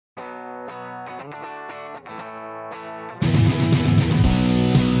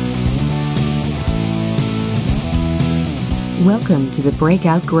Welcome to the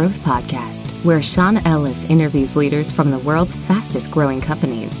Breakout Growth Podcast, where Sean Ellis interviews leaders from the world's fastest growing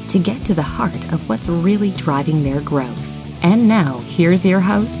companies to get to the heart of what's really driving their growth. And now, here's your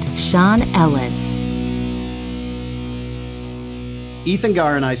host, Sean Ellis. Ethan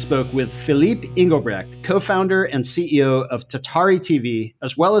Garr and I spoke with Philip Inghelbrecht, co-founder and CEO of Tatari TV,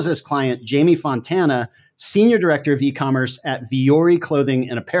 as well as his client, Jamie Fontana, Senior Director of E-commerce at Vuori Clothing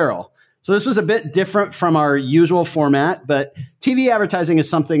and Apparel. So this was a bit different from our usual format, but TV advertising is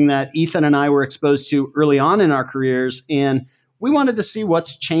something that Ethan and I were exposed to early on in our careers, and we wanted to see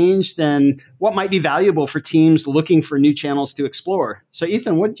what's changed and what might be valuable for teams looking for new channels to explore. So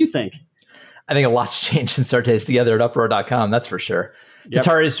Ethan, what did you think? I think a lot's changed since our days together at uproar.com, that's for sure. Yep.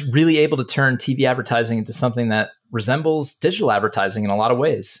 Tatari is really able to turn TV advertising into something that resembles digital advertising in a lot of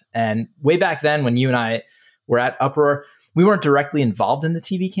ways. And way back then, when you and I were at Uproar, we weren't directly involved in the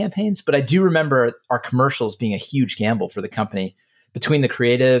TV campaigns, but I do remember our commercials being a huge gamble for the company. Between the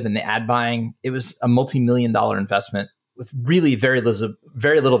creative and the ad buying, it was a multi-million-dollar investment with really very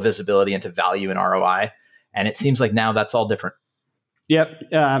little visibility into value and ROI. And it seems like now that's all different.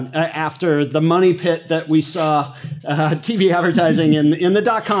 Yep. After the money pit that we saw TV advertising in the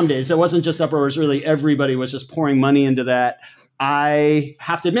dot-com days, it wasn't just Uproar, it was really everybody was just pouring money into that. I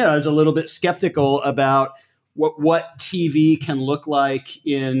have to admit, I was a little bit skeptical about what TV can look like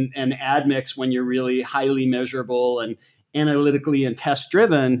in an ad mix when you're really highly measurable and analytically and test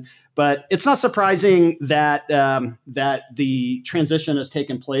driven. But it's not surprising that that the transition has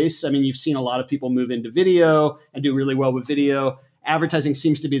taken place. I mean, you've seen a lot of people move into video and do really well with video. Advertising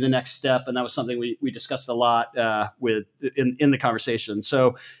seems to be the next step, and that was something we discussed a lot in the conversation.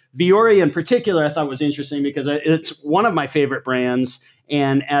 So Vuori in particular, I thought was interesting because it's one of my favorite brands.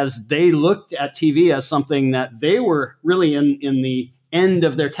 And as they looked at TV as something that they were really in the end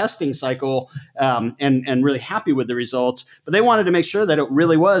of their testing cycle and really happy with the results, but they wanted to make sure that it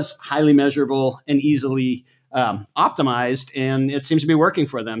really was highly measurable and easily optimized, and it seems to be working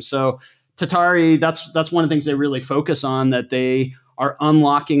for them. So Tatari, that's one of the things they really focus on, that they are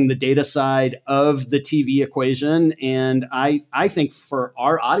unlocking the data side of the TV equation. And I think for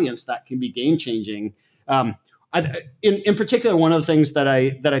our audience, that can be game changing. In particular, one of the things that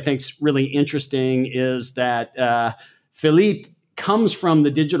I think is really interesting is that Philippe comes from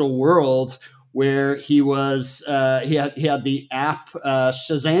the digital world, where he was he had the app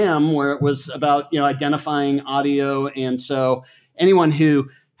Shazam, where it was about identifying audio, and so anyone who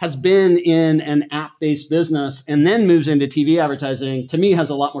has been in an app-based business and then moves into TV advertising, to me,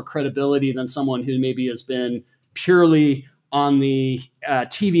 has a lot more credibility than someone who maybe has been purely on the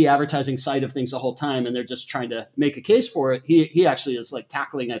TV advertising side of things the whole time, and they're just trying to make a case for it. He actually is like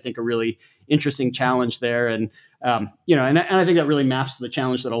tackling, I think, a really interesting challenge there, and and I think that really maps to the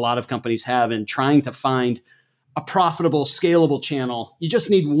challenge that a lot of companies have in trying to find a profitable, scalable channel. You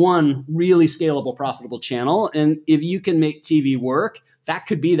just need one really scalable, profitable channel, and if you can make TV work, that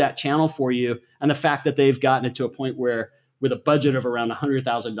could be that channel for you. And the fact that they've gotten it to a point where, with a budget of around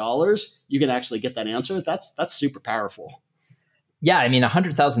 $100,000, you can actually get that answer. That's super powerful. Yeah, I mean,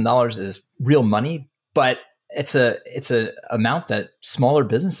 $100,000 is real money, but it's a amount that smaller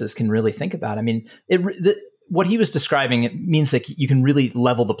businesses can really think about. I mean, what he was describing, it means like you can really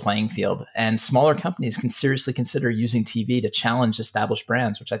level the playing field, and smaller companies can seriously consider using TV to challenge established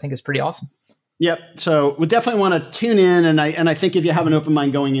brands, which I think is pretty awesome. Yep. So we definitely want to tune in, and I think if you have an open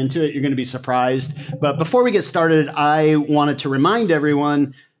mind going into it, you're going to be surprised. But before we get started, I wanted to remind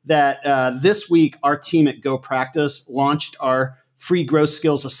everyone that this week our team at Go Practice launched our free growth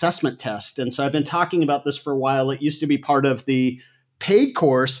skills assessment test. And so I've been talking about this for a while. It used to be part of the paid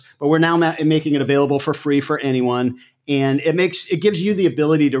course, but we're now making it available for free for anyone. And it gives you the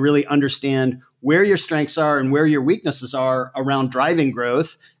ability to really understand where your strengths are and where your weaknesses are around driving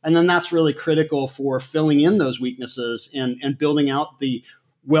growth. And then that's really critical for filling in those weaknesses and building out the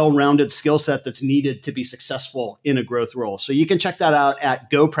well-rounded skill set that's needed to be successful in a growth role. So you can check that out at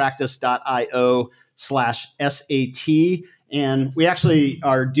gopractice.io/SAT. And we actually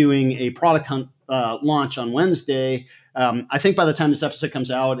are doing a product hunt launch on Wednesday. I think by the time this episode comes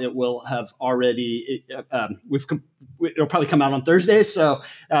out, it will have already, it'll probably come out on Thursday. So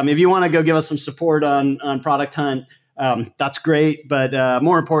if you want to go give us some support on Product Hunt, that's great. But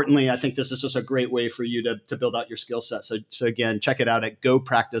more importantly, I think this is just a great way for you to build out your skill set. So again, check it out at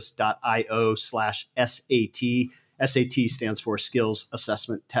gopractice.io/SAT. SAT stands for Skills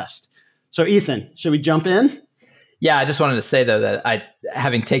Assessment Test. So Ethan, should we jump in? Yeah, I just wanted to say, though, that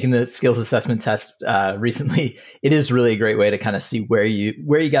having taken the skills assessment test recently, it is really a great way to kind of see where you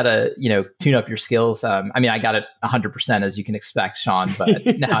got to, tune up your skills. I got it 100%, as you can expect, Sean, but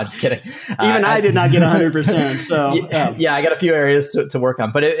no, I'm just kidding. Even I did not get 100%. So yeah, I got a few areas to work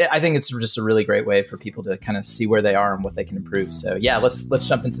on, but I think it's just a really great way for people to kind of see where they are and what they can improve. So yeah, let's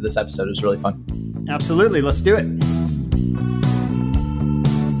jump into this episode. It was really fun. Absolutely. Let's do it.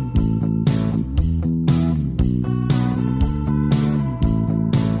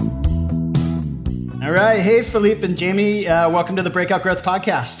 All right. Hey, Philip and Jamie. Welcome to the Breakout Growth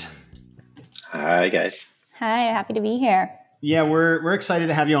Podcast. Hi, guys. Hi. Happy to be here. Yeah, we're excited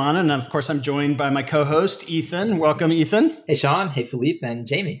to have you on. And of course, I'm joined by my co-host, Ethan. Welcome, Ethan. Hey, Sean. Hey, Philip and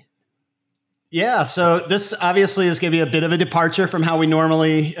Jamie. Yeah, so this obviously is going to be a bit of a departure from how we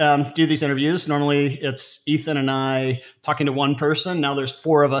normally do these interviews. Normally, it's Ethan and I talking to one person. Now there's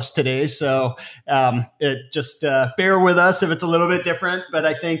 4 of us today, so it just bear with us if it's a little bit different. But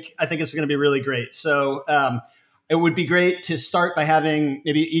I think it's going to be really great. So it would be great to start by having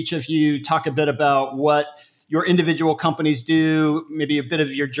maybe each of you talk a bit about what your individual companies do, maybe a bit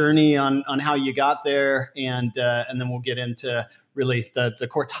of your journey on how you got there, and then we'll get into really the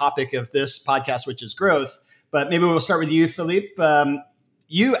core topic of this podcast, which is growth. But maybe we'll start with you, Philip.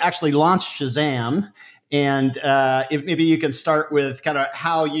 You actually launched Shazam, and if maybe you can start with kind of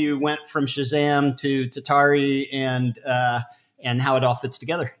how you went from Shazam to Tatari and how it all fits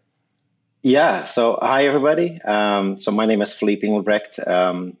together. Yeah. So hi, everybody. So my name is Philip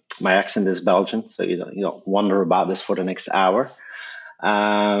Inghelbrecht. My accent is Belgian, so you don't wonder about this for the next hour.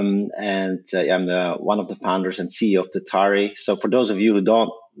 I'm one of the founders and CEO of Tatari. So for those of you who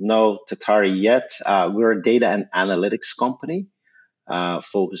don't know Tatari yet, we're a data and analytics company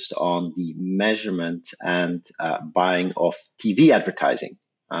focused on the measurement and buying of TV advertising.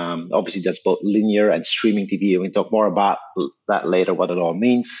 Obviously, that's both linear and streaming TV. We can talk more about that later, what it all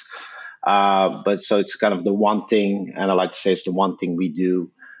means. But so it's kind of the one thing, and I like to say it's the one thing we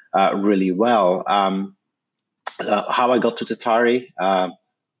do really well. How I got to Tatari,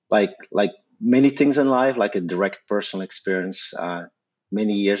 like many things in life, like a direct personal experience.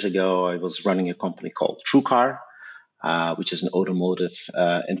 Many years ago, I was running a company called TruCar, which is an automotive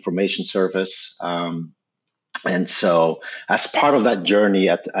information service. And so as part of that journey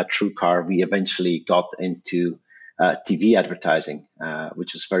at TruCar, we eventually got into TV advertising,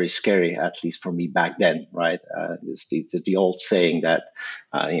 which is very scary, at least for me back then, right? It's the old saying that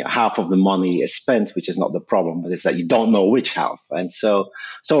half of the money is spent, which is not the problem, but it's that you don't know which half. And so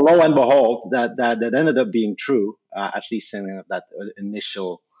lo and behold, that ended up being true, at least in that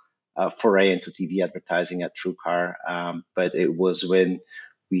initial foray into TV advertising at TruCar. But it was when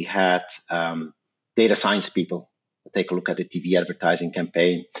we had data science people take a look at the TV advertising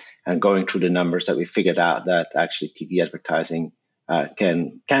campaign, and going through the numbers that we figured out that actually TV advertising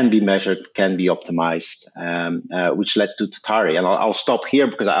can be measured, can be optimized, which led to Tatari. And I'll stop here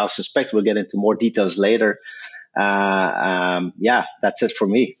because I suspect we'll get into more details later. That's it for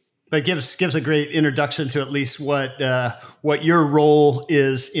me. But gives a great introduction to at least what your role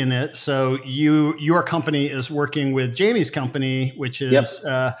is in it. So your company is working with Jamie's company, which is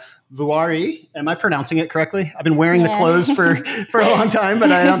Vuori. Am I pronouncing it correctly? I've been wearing the clothes for a long time,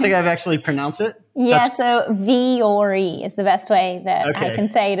 but I don't think I've actually pronounced it. Yeah, so Vuori is the best way that I can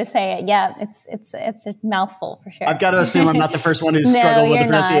say it. Yeah, it's a mouthful for sure. I've got to assume I'm not the first one who's struggled with the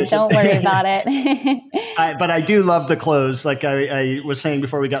pronunciation. No, you're not. Don't worry about it. But I do love the clothes. Like I was saying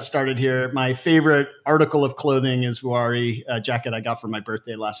before we got started here, my favorite article of clothing is Vuori, a jacket I got for my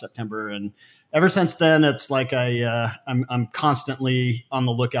birthday last September, and ever since then, it's like I'm constantly on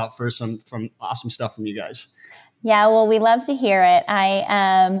the lookout for some awesome stuff from you guys. Yeah, well, we love to hear it.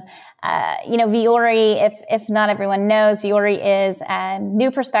 Vuori, if not everyone knows, Vuori is a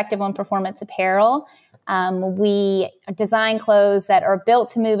new perspective on performance apparel. We design clothes that are built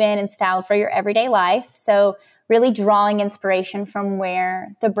to move in and styled for your everyday life. So really drawing inspiration from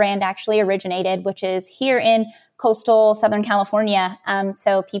where the brand actually originated, which is here in coastal Southern California.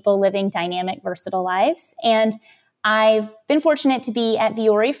 So people living dynamic, versatile lives. And I've been fortunate to be at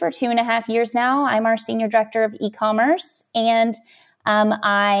Vuori for 2.5 years now. I'm our senior director of e-commerce, and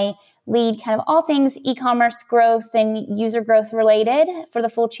I lead kind of all things e-commerce growth and user growth related for the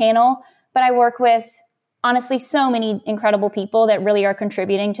full channel. But I work with, honestly, so many incredible people that really are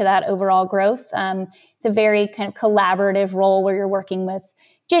contributing to that overall growth. It's a very kind of collaborative role where you're working with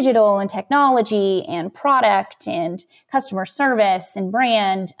digital and technology and product and customer service and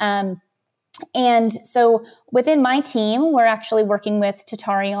brand. And so within my team, we're actually working with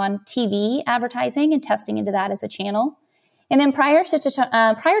Tatari on TV advertising and testing into that as a channel. And then prior to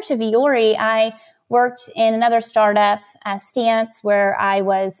Vuori, I worked in another startup, Stance, where I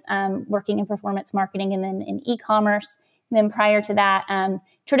was working in performance marketing and then in e-commerce. And then prior to that,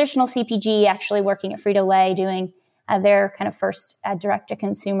 traditional CPG, actually working at Frito-Lay, doing their kind of first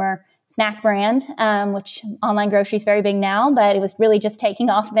direct-to-consumer snack brand, which online grocery is very big now, but it was really just taking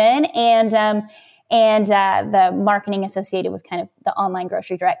off then. And the marketing associated with kind of the online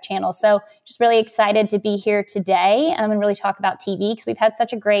grocery direct channel. So just really excited to be here today and really talk about TV, because we've had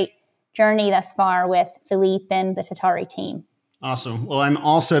such a great journey thus far with Philippe and the Tatari team. Awesome. Well, I'm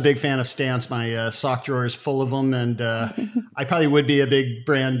also a big fan of Stance. My sock drawer is full of them, and I probably would be a big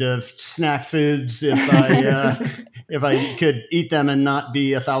brand of snack foods if I could eat them and not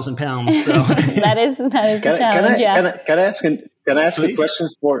be 1,000 pounds. So that is a challenge. Can I ask a question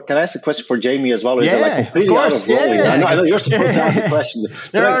for Jamie as well? Or is it like completely of course. Out of I know you're supposed to ask the question.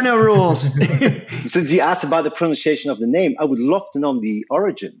 There are no rules. Since you asked about the pronunciation of the name, I would love to know the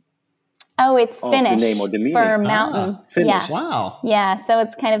origin. Oh, it's Finnish the name or the meaning. For mountain. Finnish. Yeah. Wow. Yeah. So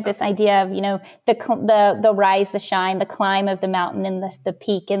it's kind of this idea of, the rise, the shine, the climb of the mountain, and the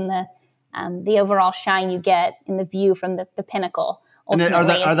peak, and the overall shine you get in the view from the pinnacle. And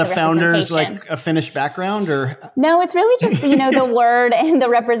are the founders like a Finnish background, or? No, it's really just, the word and the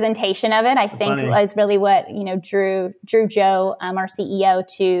representation of it, I think is really what, drew Joe, our CEO,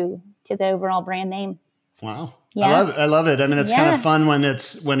 to the overall brand name. Wow. Yeah. I love it. I mean, it's kind of fun when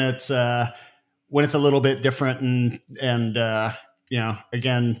it's a little bit different, and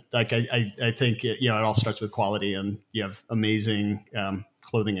again, like I think it all starts with quality, and you have amazing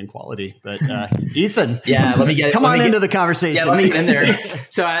clothing and quality. But Ethan, come on into the conversation. Yeah, let me get in there.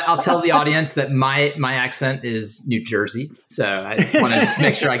 So I'll tell the audience that my accent is New Jersey, so I want to just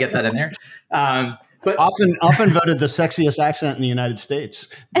make sure I get that in there. But often voted the sexiest accent in the United States.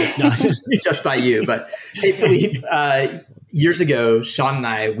 No, just by you. But hey, Philippe, years ago, Sean and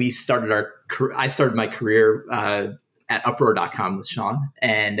I started my career at uproar.com with Sean,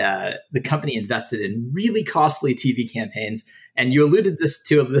 and the company invested in really costly TV campaigns. And you alluded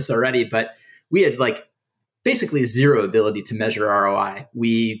to this already, but we had basically zero ability to measure ROI.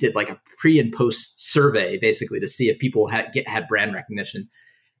 We did a pre and post survey basically to see if people had brand recognition.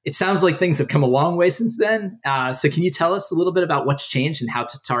 It sounds like things have come a long way since then. So can you tell us a little bit about what's changed and how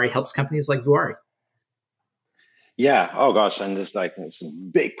Tatari helps companies like Vuori? Yeah. Oh gosh. And it's a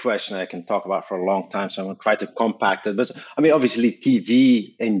big question I can talk about for a long time. So I'm going to try to compact it. But I mean, obviously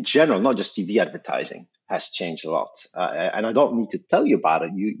TV in general, not just TV advertising, has changed a lot. And I don't need to tell you about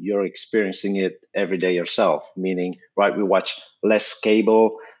it. You're experiencing it every day yourself, meaning, right, we watch less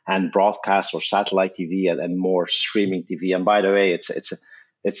cable and broadcast or satellite TV and more streaming TV. And by the way, it's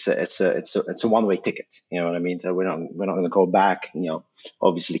a one-way ticket. You know what I mean? So we're not going to go back.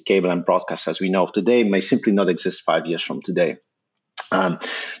 Obviously cable and broadcast as we know today may simply not exist 5 years from today.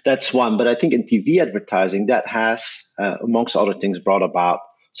 That's one. But I think in TV advertising, that has, amongst other things, brought about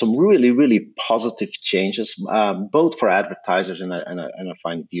some really, really positive changes, both for advertisers and I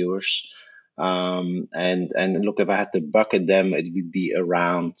find viewers. And look, if I had to bucket them, it would be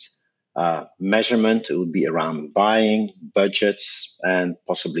around measurement, it would be around buying, budgets, and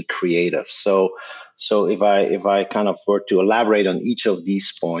possibly creative. So if I kind of were to elaborate on each of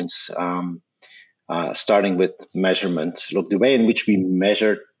these points, starting with measurement, look, the way in which we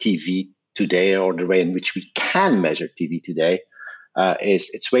measure TV today, or the way in which we can measure TV today,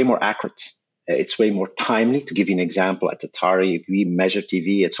 it's way more accurate. It's way more timely. To give you an example, at Tatari, if we measure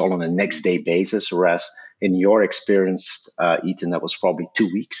TV, it's all on a next day basis, whereas in your experience, Ethan, that was probably 2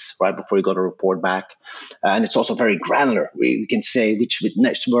 weeks, right, before you got a report back. And it's also very granular. We can say which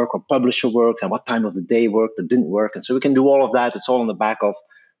network or publisher worked and what time of the day worked or didn't work. And so we can do all of that. It's all on the back of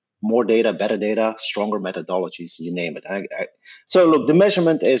more data, better data, stronger methodologies, you name it. So look, the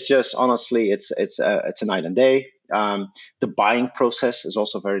measurement is just, honestly, it's a night and day. The buying process is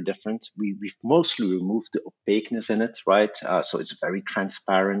also very different. We've mostly removed the opaqueness in it, right? So it's very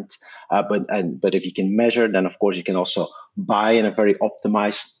transparent. But if you can measure, then of course you can also buy in a very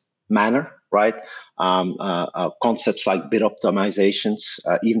optimized manner, right? Concepts like bid optimizations,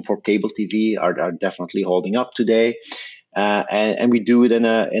 even for cable TV, are definitely holding up today. And we do it in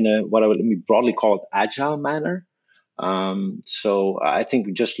a what I would broadly call it agile manner. So I think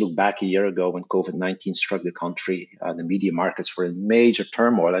we just look back a year ago when COVID-19 struck the country, the media markets were in major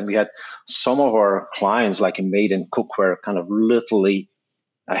turmoil, and we had some of our clients, like in Made in Cookware, kind of literally,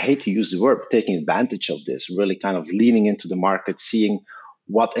 I hate to use the word, but taking advantage of this, really kind of leaning into the market, seeing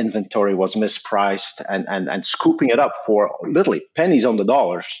what inventory was mispriced and scooping it up for literally pennies on the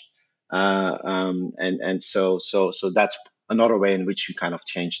dollars. So that's another way in which we kind of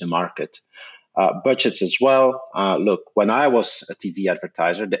change the market. budgets as well. Look, when I was a TV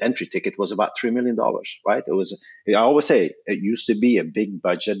advertiser, the entry ticket was about $3 million, right? I always say it used to be a big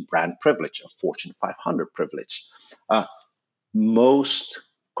budget brand privilege, a Fortune 500 privilege. Most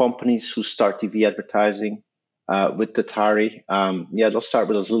companies who start TV advertising with Tatari, they'll start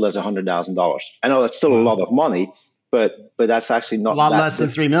with as little as $100,000. I know that's still a lot of money, but that's actually not a lot less than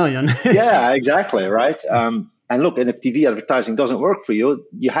 3 million. Yeah, exactly, right? And look, and if TV advertising doesn't work for you,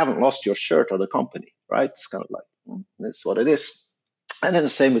 you haven't lost your shirt or the company, right? It's kind of like, that's what it is. And then the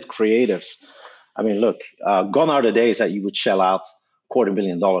same with creatives. I mean, look, gone are the days that you would shell out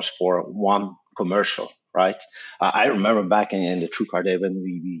 $250,000 for one commercial, right? I remember back in the TruCar day when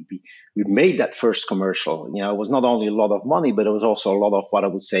we made that first commercial. You know, it was not only a lot of money, but it was also a lot of what I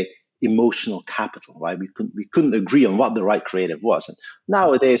would say emotional capital, right? We couldn't agree on what the right creative was. And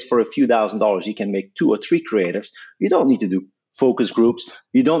nowadays, for a few $1,000s, you can make 2 or 3 creatives. You don't need to do focus groups.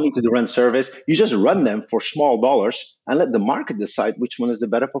 You don't need to run surveys. You just run them for small dollars and let the market decide which one is the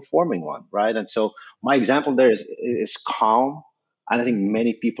better performing one, right? And so my example there is Calm. And I think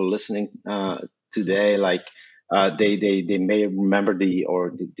many people listening today, like they may remember they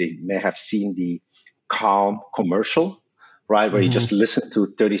may have seen the Calm commercial, right, where you just listen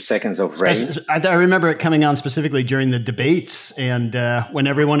to 30 seconds of rain. I remember it coming on specifically during the debates and when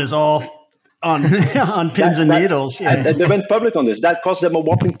everyone is all on pins and needles. Yeah. And they went public on this. That cost them a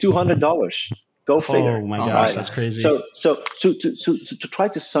whopping $200. Go figure. Oh my gosh, that's crazy. So to try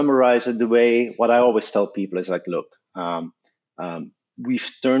to summarize it, what I always tell people is like, look,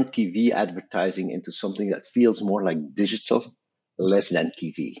 we've turned TV advertising into something that feels more like digital, less than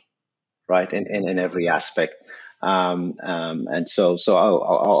TV, right? In every aspect. And so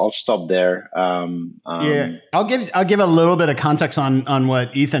I'll stop there. I'll give a little bit of context on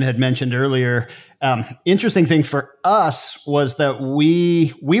what Ethan had mentioned earlier. Interesting thing for us was that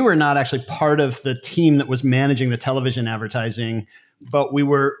we were not actually part of the team that was managing the television advertising, but we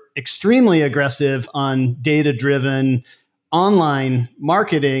were extremely aggressive on data-driven online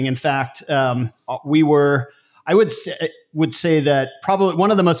marketing. In fact, we were, I would say that probably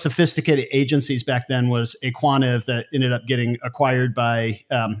one of the most sophisticated agencies back then was Aquanative that ended up getting acquired by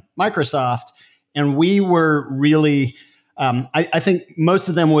Microsoft. And we were really, I think most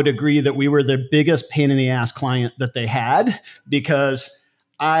of them would agree that we were the biggest pain in the ass client that they had, because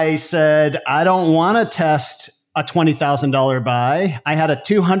I said, I don't want to test a $20,000 buy. I had a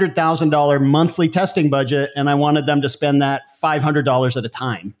 $200,000 monthly testing budget, and I wanted them to spend that $500 at a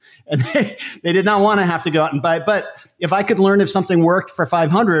time. And they did not want to have to go out and buy. But if I could learn if something worked for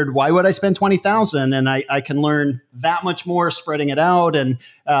 $500, why would I spend $20,000? And I can learn that much more spreading it out. And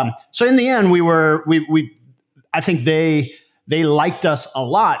so in the end, I think they liked us a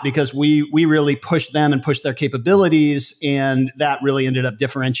lot because we really pushed them and pushed their capabilities, and that really ended up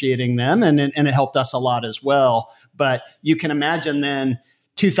differentiating them, and it helped us a lot as well. But you can imagine then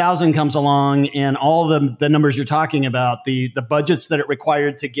 2000 comes along, and all the numbers you're talking about, the budgets that it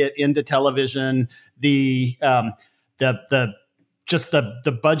required to get into television, the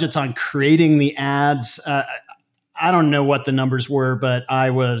budgets on creating the ads. I don't know what the numbers were, but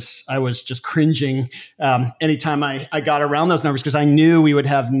I was just cringing anytime I got around those numbers, because I knew we would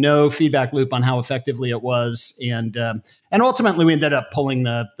have no feedback loop on how effectively it was, and ultimately we ended up pulling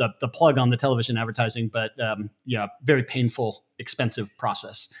the plug on the television advertising. But very painful, expensive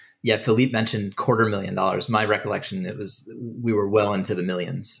process. Yeah, Philippe mentioned $250,000. My recollection, we were well into the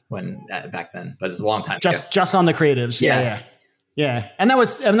millions when back then, but it was a long time ago. Just on the creatives, yeah. And that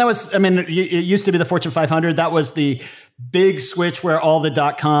was, I mean, it used to be the Fortune 500. That was the big switch where all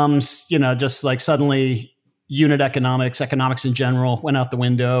the .coms, just like suddenly unit economics in general went out the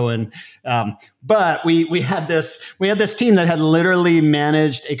window. And, but we had this team that had literally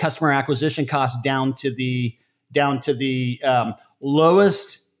managed a customer acquisition cost down to the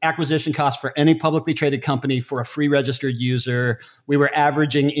lowest acquisition cost for any publicly traded company for a free registered user. We were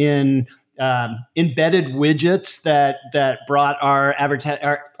averaging in embedded widgets that brought our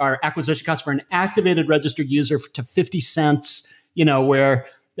acquisition costs for an activated registered user to 50 cents, where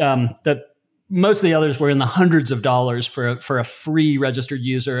most of the others were in the hundreds of dollars for a free registered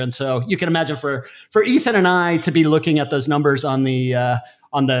user. And so you can imagine for Ethan and I to be looking at those numbers on the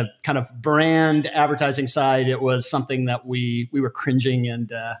kind of brand advertising side, it was something that we were cringing.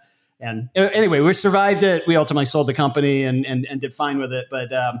 And anyway, we survived it. We ultimately sold the company and did fine with it.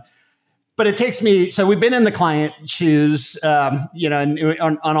 But it takes me, so we've been in the client shoes, on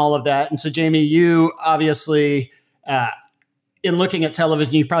all of that. And so, Jamie, you obviously, in looking at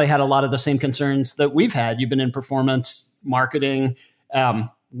television, you've probably had a lot of the same concerns that we've had. You've been in performance marketing.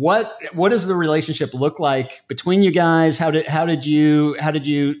 what does the relationship look like between you guys? How did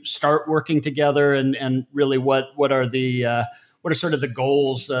you start working together, and really what are sort of the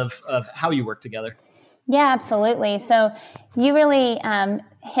goals of how you work together? Yeah, absolutely. So you really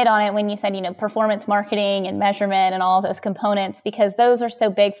hit on it when you said, performance marketing and measurement and all of those components, because those are so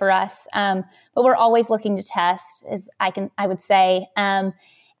big for us. But we're always looking to test, as I would say.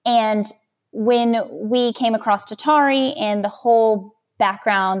 And when we came across Tatari and the whole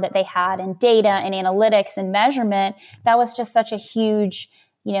background that they had in data and analytics and measurement, that was just such a huge,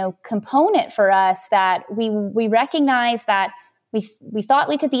 component for us that we recognized that we thought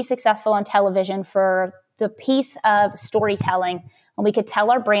we could be successful on television for the piece of storytelling. And we could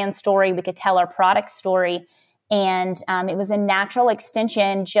tell our brand story, we could tell our product story. And it was a natural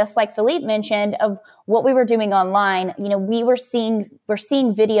extension, just like Philippe mentioned, of what we were doing online. We're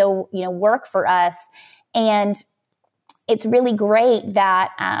seeing video, work for us. And it's really great that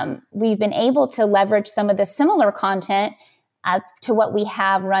we've been able to leverage some of the similar content to what we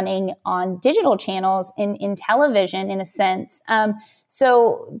have running on digital channels in television, in a sense.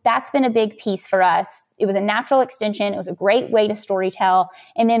 So that's been a big piece for us. It was a natural extension. It was a great way to storytell.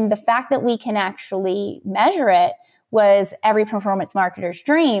 And then the fact that we can actually measure it was every performance marketer's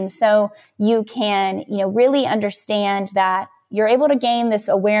dream. So you can, really understand that you're able to gain this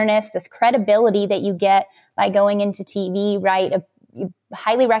awareness, this credibility that you get by going into TV, right?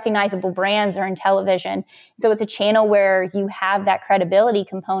 Highly recognizable brands are in television. So it's a channel where you have that credibility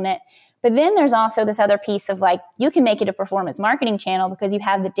component. But then there's also this other piece of you can make it a performance marketing channel because you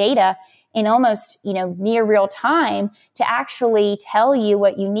have the data in almost, near real time to actually tell you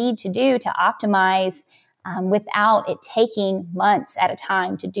what you need to do to optimize without it taking months at a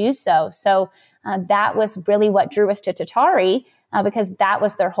time to do so. So that was really what drew us to Tatari because that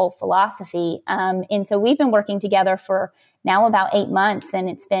was their whole philosophy. And so we've been working together for now about 8 months, and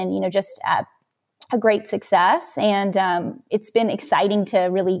it's been, just a great success. And it's been exciting to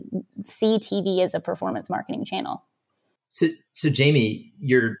really see TV as a performance marketing channel. So Jamie,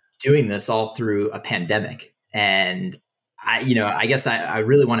 you're doing this all through a pandemic. And I guess I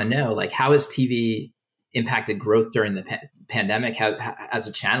really want to know, how has TV impacted growth during the pandemic? How, as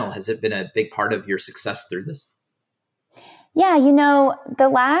a channel, has it been a big part of your success through this? Yeah, the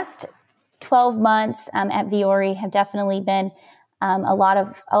last 12 months at Vuori have definitely been a lot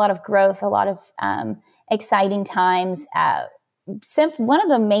of growth, a lot of exciting times. One of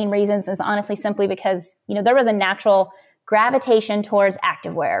the main reasons is honestly simply because there was a natural gravitation towards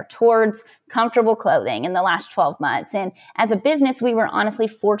activewear, towards comfortable clothing in the last 12 months. And as a business, we were honestly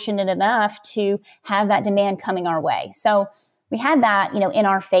fortunate enough to have that demand coming our way. So we had that, in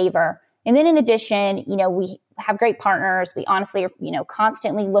our favor. And then in addition, we have great partners. We honestly are,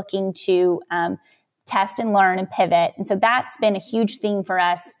 constantly looking to test and learn and pivot. And so that's been a huge theme for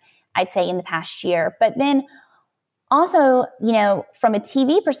us, I'd say, in the past year. But then also, from a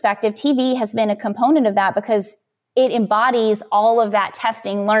TV perspective, TV has been a component of that because it embodies all of that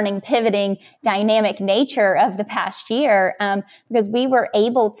testing, learning, pivoting, dynamic nature of the past year, because we were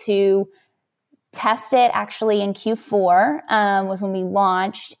able to test it actually in Q4 was when we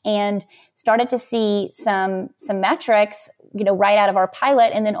launched and started to see some metrics, right out of our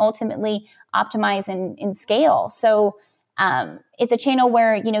pilot, and then ultimately optimize and scale. So it's a channel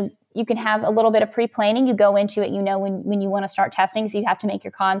where, you can have a little bit of pre-planning. You go into it, when you want to start testing, so you have to make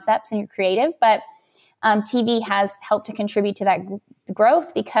your concepts and your creative. But TV has helped to contribute to that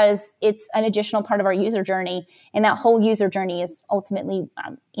growth because it's an additional part of our user journey. And that whole user journey is ultimately,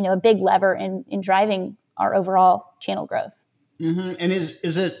 a big lever in driving our overall channel growth. Mm-hmm. And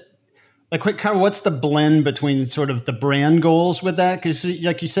is it what's the blend between sort of the brand goals with that? Because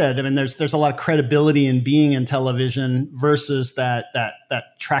like you said, there's a lot of credibility in being in television versus that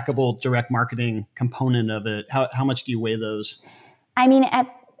trackable direct marketing component of it. How much do you weigh those? At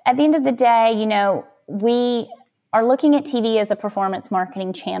the end of the day, we are looking at TV as a performance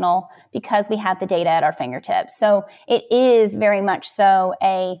marketing channel because we have the data at our fingertips. So it is very much so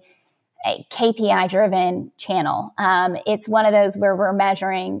a KPI-driven channel. It's one of those where we're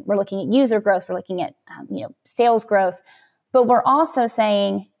looking at user growth, we're looking at sales growth, but we're also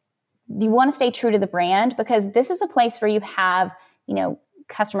saying you want to stay true to the brand because this is a place where you have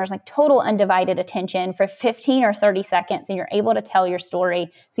customers total undivided attention for 15 or 30 seconds and you're able to tell your story.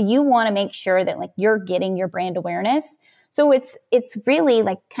 So you want to make sure that you're getting your brand awareness. So it's really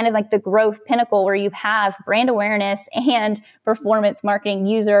kind of the growth pinnacle where you have brand awareness and performance marketing,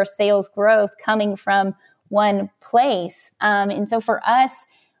 user sales growth coming from one place. And so for us,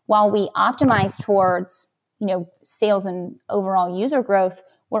 while we optimize towards, sales and overall user growth,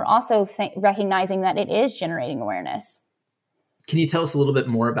 we're also recognizing that it is generating awareness. Can you tell us a little bit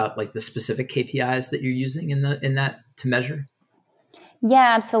more about like the specific KPIs that you're using in that to measure?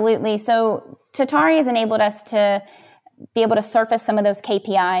 Yeah, absolutely. So Tatari has enabled us to be able to surface some of those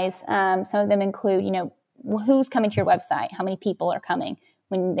KPIs. Some of them include, who's coming to your website, how many people are coming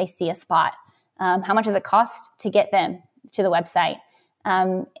when they see a spot, how much does it cost to get them to the website,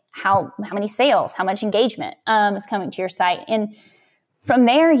 how many sales, how much engagement is coming to your site. And from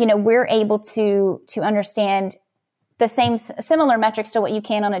there, we're able to understand the similar metrics to what you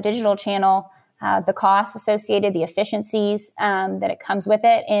can on a digital channel, the costs associated, the efficiencies that it comes with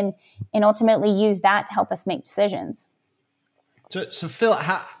it, and ultimately use that to help us make decisions. So Phil,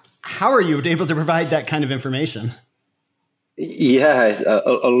 how are you able to provide that kind of information? Yeah,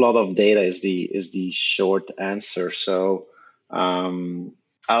 a lot of data is the short answer. So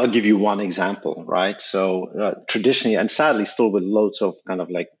I'll give you one example, right? So traditionally, and sadly still with loads of kind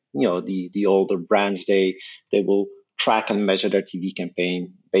of like, the older brands, they will track and measure their TV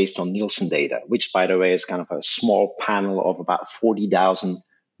campaign based on Neilson data, which, by the way, is kind of a small panel of about 40,000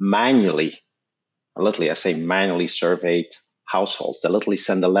 manually surveyed households that literally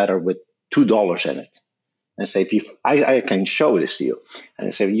send a letter with $2 in it and say, I can show this to you. And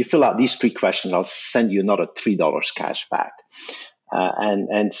I say, if you fill out these 3 questions, I'll send you another $3 cash back.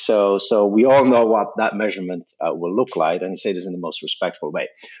 And so we all know what that measurement will look like, and I say this in the most respectful way.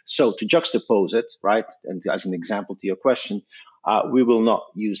 So to juxtapose it, right, and as an example to your question, we will not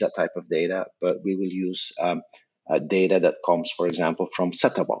use that type of data, but we will use data that comes, for example, from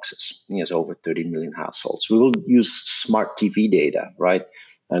set-top boxes. There's over 30 million households. We will use smart TV data, right?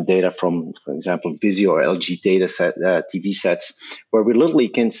 Data from, for example, Vizio or LG data set, TV sets, where we literally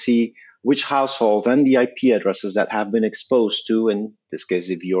can see which household and the IP addresses that have been exposed to, in this case,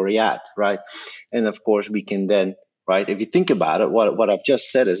 the Vuori ad, right? And of course, we can then, right, if you think about it, what I've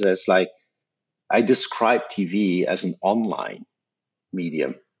just said is it's like, I describe TV as an online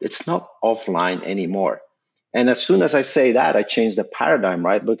medium. It's not offline anymore. And as soon as I say that, I change the paradigm,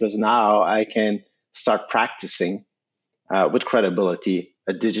 right? Because now I can start practicing with credibility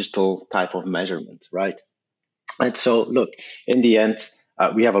a digital type of measurement, right? And so, look, in the end,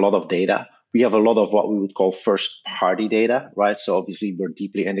 we have a lot of data. We have a lot of what we would call first-party data, right? So obviously, we're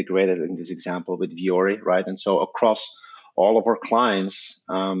deeply integrated in this example with Vuori, right? And so across all of our clients,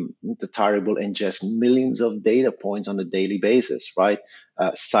 Tatari will ingest millions of data points on a daily basis, right?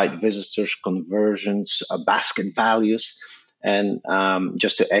 Site visitors, conversions, basket values. And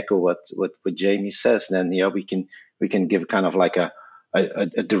just to echo what Jamie says, then we can give kind of like a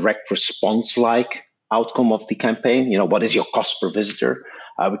direct response like outcome of the campaign. What is your cost per visitor?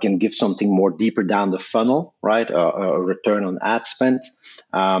 We can give something more deeper down the funnel, right? A return on ad spend.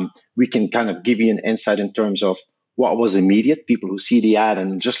 We can kind of give you an insight in terms of what was immediate. People who see the ad,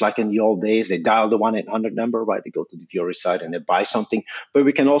 and just like in the old days, they dial the 1-800 number, right? They go to the Vuori site and they buy something. But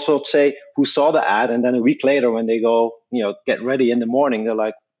we can also say who saw the ad, and then a week later when they go, get ready in the morning, they're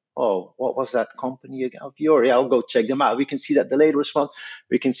like, oh, what was that company again? Vuori, I'll go check them out. We can see that delayed response.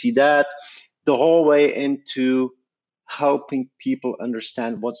 We can see that the whole way into helping people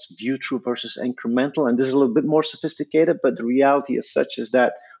understand what's view through versus incremental. And this is a little bit more sophisticated, but the reality is such is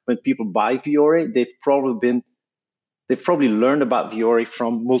that when people buy Vuori, they've probably learned about Vuori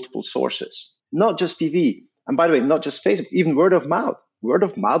from multiple sources, not just TV. And by the way, not just Facebook, even word of mouth. Word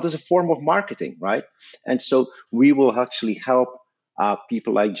of mouth is a form of marketing, right? And so we will actually help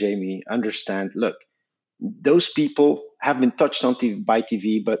people like Jamie understand, look, those people have been touched on by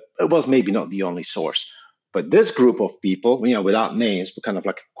TV, but it was maybe not the only source. But this group of people, without names, but kind of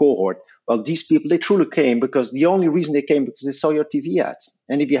like a cohort, well, these people, they truly came because the only reason they came because they saw your TV ads.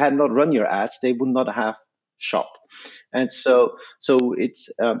 And if you had not run your ads, they would not have shopped. And so it's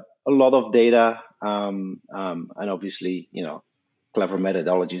a lot of data and obviously, clever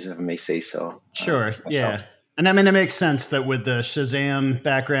methodologies, if I may say so. Sure, yeah. And I mean, it makes sense that with the Shazam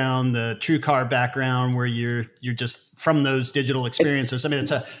background, the TruCar background, where you're just from those digital experiences. I mean,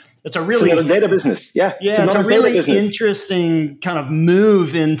 it's a really data business. Yeah. It's a really interesting kind of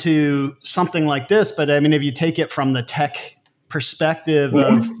move into something like this. But I mean, if you take it from the tech perspective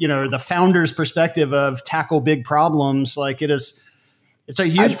of, the founder's perspective of tackle big problems, like it's a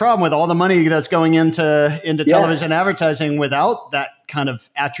huge problem with all the money that's going into television advertising without that kind of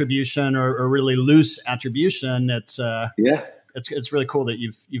attribution or really loose attribution. It's really cool that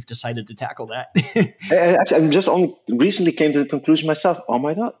you've decided to tackle that. Actually, I just only recently came to the conclusion myself. Oh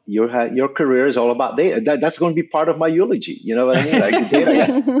my God, your career is all about data. That's going to be part of my eulogy. You know what I mean? Like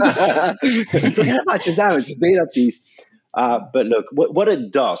data. Forget about Shazam. It's a data piece. But look, what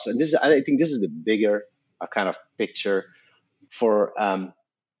it does, and I think this is the bigger kind of picture for.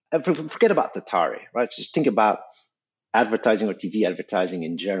 Forget about Tatari, right? Just think about advertising or TV advertising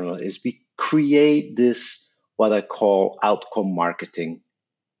in general is we create this, what I call outcome marketing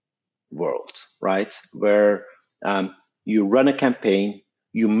world, right? Where you run a campaign,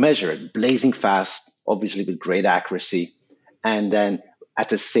 you measure it blazing fast, obviously with great accuracy, and then at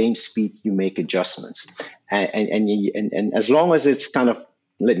the same speed you make adjustments. And as long as it's kind of,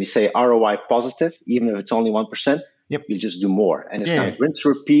 let me say, ROI positive, even if it's only 1%, you'll just do more. And it's kind of rinse,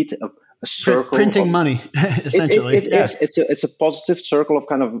 repeat, a circle. Printing money, essentially. It's a positive circle of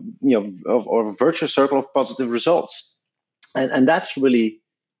kind of, or a virtuous circle of positive results. And that's really,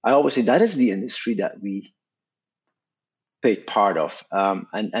 I always say that is the industry that we take part of.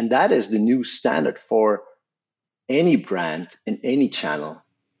 And that is the new standard for any brand in any channel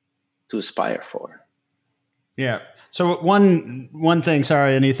to aspire for. Yeah. So one thing,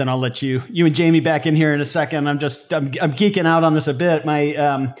 sorry, and Ethan, I'll let you and Jamie back in here in a second. I'm geeking out on this a bit.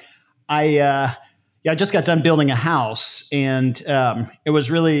 I just got done building a house, and it was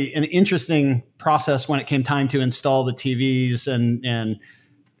really an interesting process when it came time to install the TVs and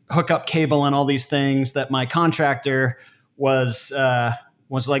hook up cable and all these things. That my contractor was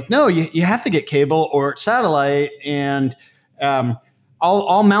like, no, you have to get cable or satellite, and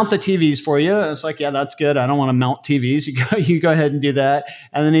I'll mount the TVs for you. And it's like, yeah, that's good. I don't want to mount TVs. You go ahead and do that.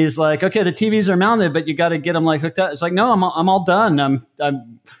 And then he's like, okay, the TVs are mounted, but you got to get them like hooked up. It's like, no, I'm all done.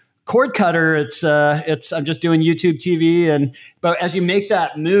 I'm cord cutter. I'm just doing YouTube TV. But as you make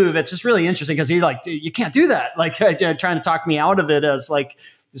that move, it's just really interesting because you're like, you can't do that. Like trying to talk me out of it as like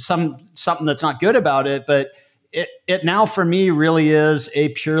something that's not good about it. But it now for me really is a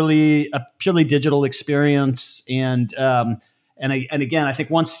purely digital experience. And again, I think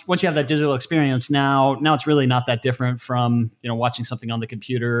once you have that digital experience, now it's really not that different from watching something on the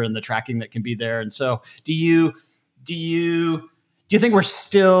computer and the tracking that can be there. And so, do you think there's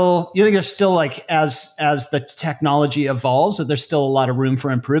still like as the technology evolves, that there's still a lot of room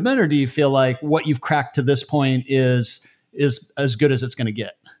for improvement, or do you feel like what you've cracked to this point is as good as it's going to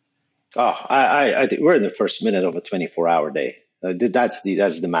get? Oh, I think we're in the first minute of a 24-hour day. That's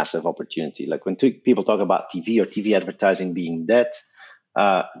the massive opportunity. Like when people talk about TV or TV advertising being dead,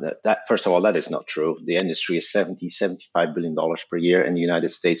 that first of all, that is not true. The industry is $75 billion per year in the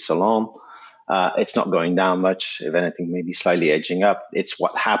United States alone. It's not going down much. If anything, maybe slightly edging up. It's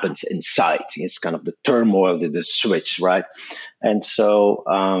what happens inside. It's kind of the turmoil, the switch, right? And so,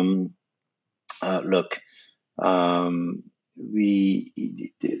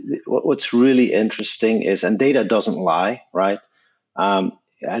 what's really interesting is, and data doesn't lie, right?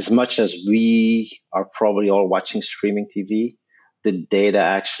 As much as we are probably all watching streaming TV, the data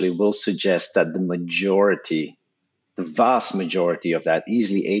actually will suggest that the vast majority of that,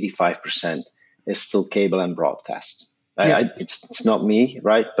 easily 85%, is still cable and broadcast. It's not me,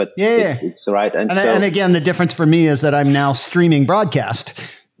 right? But it's right. And again, the difference for me is that I'm now streaming broadcast.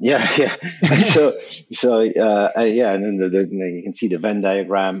 Yeah. And then you can see the Venn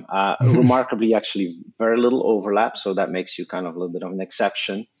diagram. Remarkably, actually, very little overlap, so that makes you kind of a little bit of an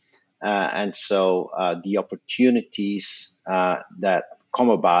exception. And so the opportunities that come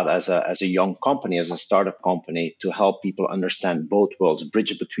about as a young company, as a startup company, to help people understand both worlds,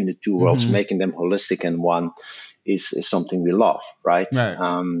 bridge between the two worlds, making them holistic in one, is something we love, right?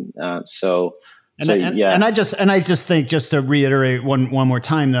 And I just think, just to reiterate one more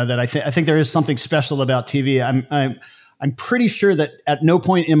time, though, that I think there is something special about TV. I'm pretty sure that at no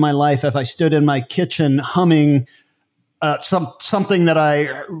point in my life have I stood in my kitchen humming something that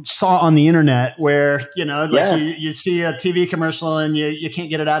I saw on the internet, where you see a TV commercial and you can't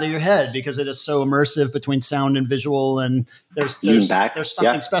get it out of your head because it is so immersive between sound and visual, and there's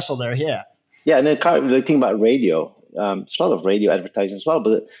something special there. And then the thing about radio, there's a lot of radio advertising as well,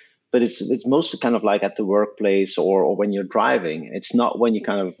 but it's mostly kind of like at the workplace or when you're driving. It's not when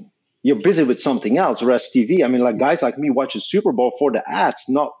you're busy with something else. Whereas TV, I mean, like guys like me watch the Super Bowl for the ads,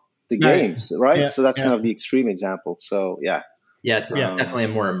 not the games, right? Yeah, so that's kind of the extreme example. So it's definitely a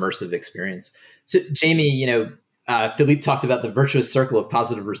more immersive experience. So Jamie, Philippe talked about the virtuous circle of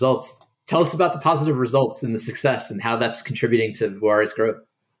positive results. Tell us about the positive results and the success and how that's contributing to Vuori's growth.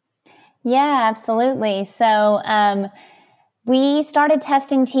 Yeah, absolutely. So we started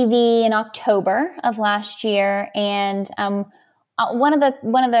testing TV in October of last year, and one of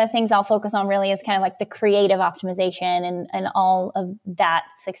the things I'll focus on really is kind of like the creative optimization and all of that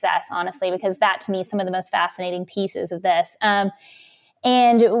success, honestly, because that to me is some of the most fascinating pieces of this. And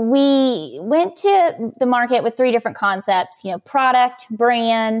we went to the market with 3 different concepts, product,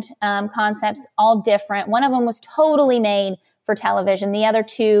 brand, concepts, all different. One of them was totally made for television. The other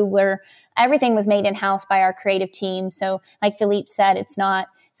two were, everything was made in-house by our creative team. So like Philippe said, it's not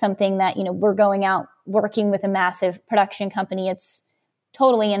something that, we're going out working with a massive production company. It's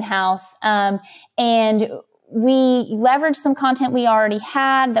totally in-house. And we leveraged some content we already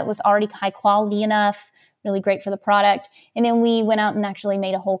had that was already high quality enough, really great for the product. And then we went out and actually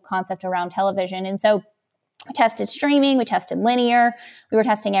made a whole concept around television. And so we tested streaming, we tested linear, we were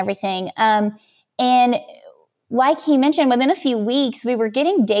testing everything. And like he mentioned, within a few weeks, we were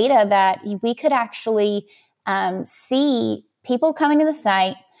getting data that we could actually see people coming to the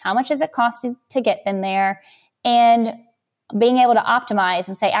site, how much is it costing to get them there, and being able to optimize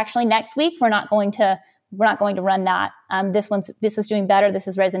and say, actually, next week, we're not going to run that. This is doing better. This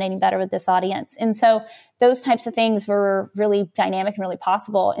is resonating better with this audience. And so those types of things were really dynamic and really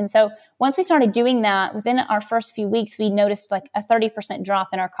possible. And so once we started doing that, within our first few weeks, we noticed like a 30% drop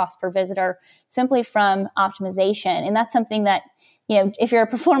in our cost per visitor simply from optimization. And that's something that, if you're a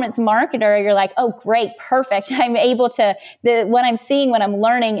performance marketer, you're like, oh, great, perfect. I'm able to, what I'm seeing, what I'm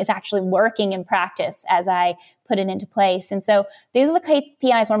learning is actually working in practice as I put it into place. And so these are the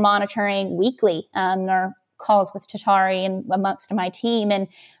KPIs we're monitoring weekly in our calls with Tatari and amongst my team. And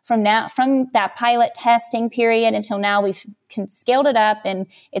from that pilot testing period until now, we've scaled it up, and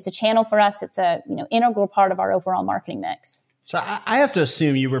it's a channel for us. It's a integral part of our overall marketing mix. So I have to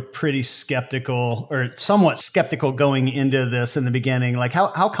assume you were pretty skeptical, or somewhat skeptical, going into this in the beginning. Like,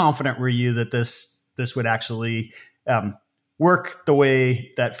 how confident were you that this would actually work the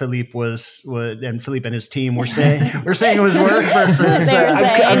way that Philippe and Philippe and his team were saying it was work versus?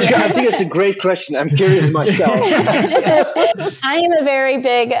 I think it's a great question. I'm curious myself. I am a very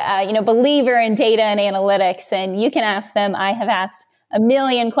big believer in data and analytics, and you can ask them. I have asked a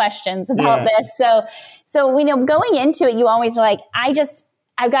million questions about this. So going into it, you always are like,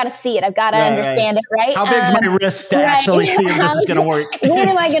 I've got to see it. I've got to understand it, right? How big's my risk to actually see if this is going to work? When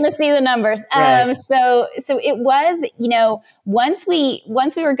am I going to see the numbers? So it was, once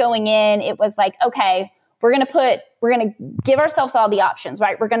we were going in, it was like, okay, we're going to give ourselves all the options,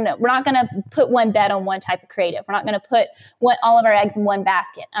 right? We're not going to put one bet on one type of creative. We're not going to put all of our eggs in one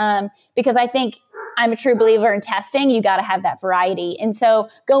basket. Because I think I'm a true believer in testing. You got to have that variety. And so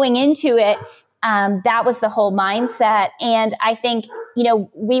going into it, that was the whole mindset. And I think,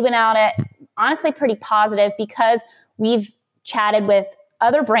 we went out at honestly pretty positive because we've chatted with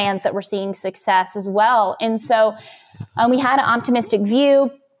other brands that were seeing success as well. And so we had an optimistic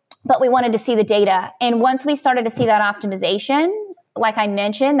view, but we wanted to see the data. And once we started to see that optimization, like I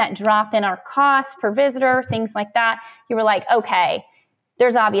mentioned, that drop in our costs per visitor, things like that, you were like, okay,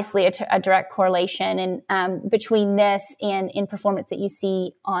 there's obviously a direct correlation between this and in performance that you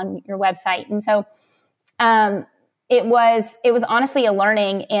see on your website. And so it was honestly a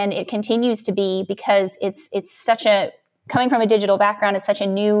learning, and it continues to be, because it's such a, coming from a digital background, it's such a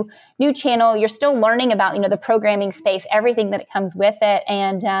new channel. You're still learning about, the programming space, everything that it comes with it.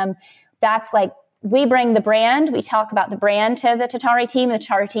 And that's like, we bring the brand, we talk about the brand to the Tatari team. The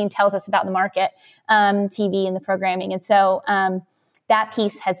Tatari team tells us about the market, TV and the programming. And so that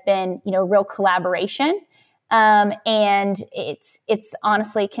piece has been, real collaboration. And it's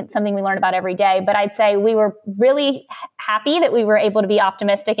honestly something we learn about every day. But I'd say we were really happy that we were able to be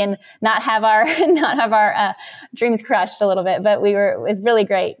optimistic and not have our dreams crushed a little bit. But it was really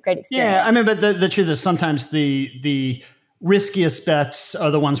great experience. Yeah, I mean, but the truth is sometimes the riskiest bets are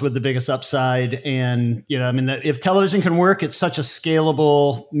the ones with the biggest upside. And, if television can work, it's such a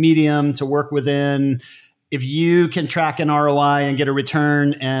scalable medium to work within. If you can track an ROI and get a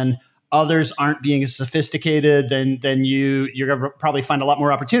return, and others aren't being as sophisticated, then you're going to probably find a lot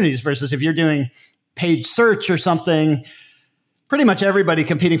more opportunities, versus if you're doing paid search or something, pretty much everybody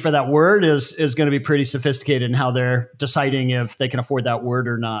competing for that word is going to be pretty sophisticated in how they're deciding if they can afford that word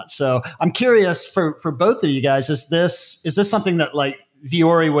or not. So I'm curious for both of you guys, is this something that like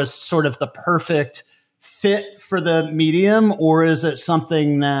Vuori was sort of the perfect fit for the medium, or is it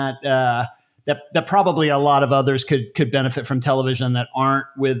something that probably a lot of others could benefit from television that aren't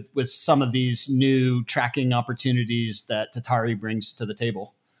with some of these new tracking opportunities that Tatari brings to the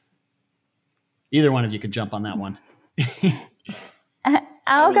table? Either one of you could jump on that one.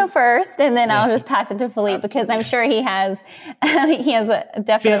 I'll go first, and then I'll just pass it to Philippe, because I'm sure he has a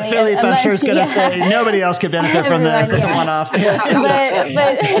definitely. Philippe, I'm sure is going to say nobody else could benefit from this. It's a one-off.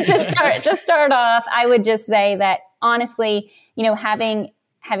 But to start off, I would just say that honestly,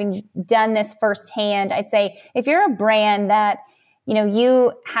 having done this firsthand, I'd say if you're a brand that,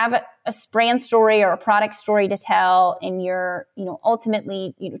 you have a brand story or a product story to tell, and you're,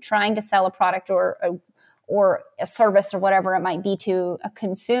 ultimately, trying to sell a product or a service or whatever it might be to a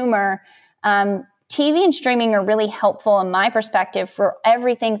consumer, TV and streaming are really helpful in my perspective for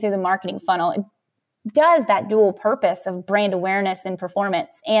everything through the marketing funnel. It does that dual purpose of brand awareness and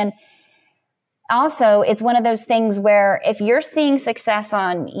performance. And also, it's one of those things where if you're seeing success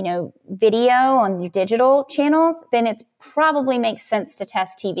on, video on your digital channels, then it probably makes sense to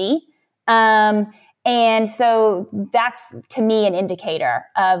test TV. And so that's, to me, an indicator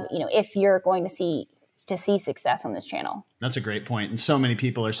of, if you're going to see success on this channel. That's a great point. And so many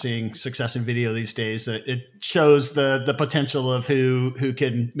people are seeing success in video these days that it shows the potential of who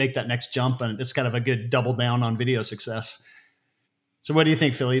can make that next jump. And it's kind of a good double down on video success. So what do you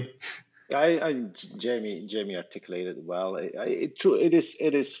think, Philippe? Jamie articulated it well.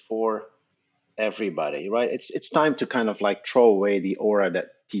 It is for everybody, right? It's time to kind of like throw away the aura that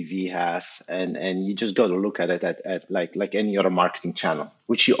TV has, and you just got to look at it at like any other marketing channel,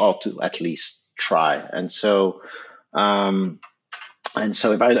 which you ought to at least try. And so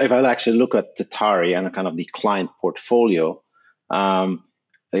if I actually look at Tatari and kind of the client portfolio, in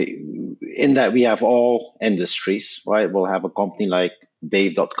that we have all industries, right? We'll have a company like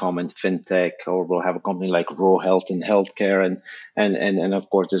Dave.com and fintech, or we'll have a company like Raw Health and healthcare, and of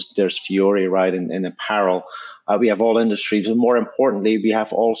course there's Vuori, right, and apparel. We have all industries, and more importantly, we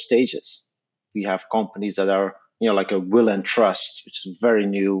have all stages. We have companies that are, like a Will and Trust, which is a very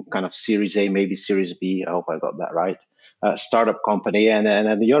new kind of Series A, maybe Series B. I hope I got that right. Startup company, and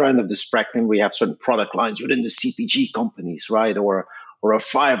at the other end of the spectrum, we have certain product lines within the CPG companies, right, or a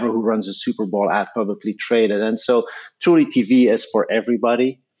Fiverr who runs a Super Bowl ad publicly traded. And so truly TV is for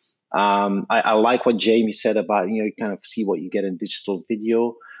everybody. I like what Jamie said about, you kind of see what you get in digital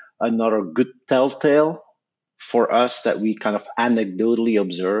video. Another good telltale for us that we kind of anecdotally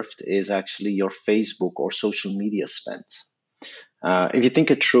observed is actually your Facebook or social media spend. If you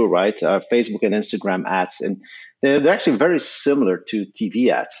think it through, right, Facebook and Instagram ads, and they're actually very similar to TV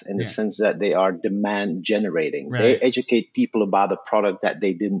ads in the sense that they are demand generating. Right. They educate people about a product that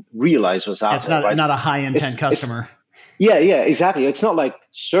they didn't realize was out there. It's not a high intent customer. Yeah, exactly. It's not like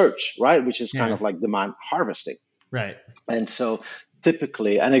search, right, which is kind of like demand harvesting. Right. And so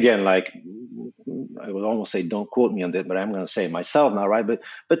typically, and again, like I would almost say, don't quote me on this, but I'm going to say it myself now, right?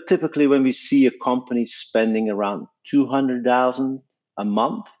 But typically, when we see a company spending around $200,000 a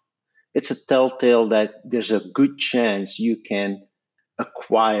month, it's a telltale that there's a good chance you can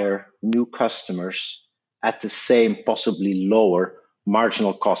acquire new customers at the same, possibly lower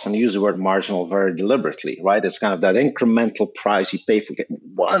marginal cost. And I use the word marginal very deliberately, right? It's kind of that incremental price you pay for getting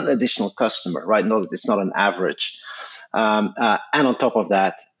one additional customer, right? No, it's not an average. And on top of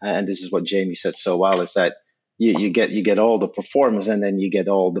that, and this is what Jamie said so well, is that you get all the performance, and then you get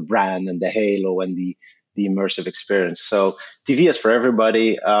all the brand and the halo and the immersive experience. So TV is for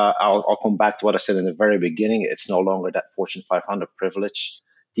everybody. I'll come back to what I said in the very beginning. It's no longer that Fortune 500 privilege.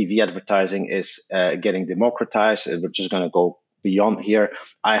 TV advertising is getting democratized. We're just going to go beyond here.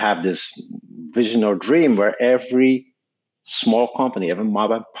 I have this vision or dream where every small company, every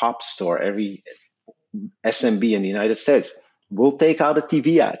mom and pop store, every SMB in the United States will take out a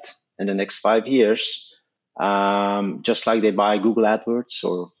TV ad in the next 5 years, just like they buy Google AdWords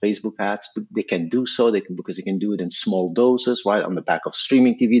or Facebook ads. But they can do so because they can do it in small doses, right? On the back of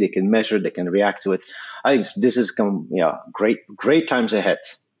streaming TV, they can measure, they can react to it. I think this is great times ahead.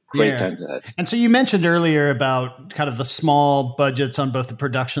 Great times ahead. And so you mentioned earlier about kind of the small budgets on both the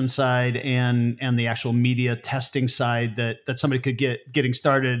production side and the actual media testing side that somebody could get getting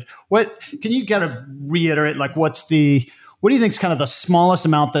started. What can you kind of reiterate? Like, what do you think is kind of the smallest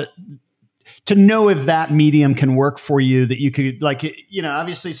amount that to know if that medium can work for you, that you could, like,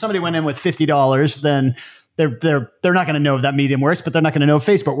 obviously somebody went in with $50, then they're not going to know if that medium works, but they're not going to know if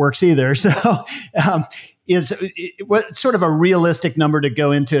Facebook works either. So what sort of a realistic number to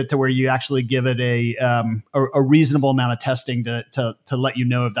go into it to where you actually give it a reasonable amount of testing to let you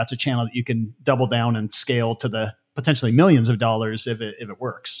know if that's a channel that you can double down and scale to the potentially millions of dollars if it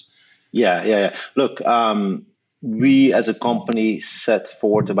works? Yeah. Look, we as a company set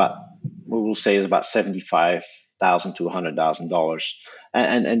forward about $75,000 to $100,000.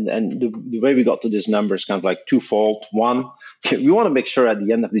 And the way we got to this number is kind of like twofold. One, we want to make sure at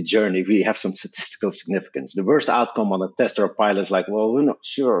the end of the journey we have some statistical significance. The worst outcome on a test or a pilot is like, well, we're not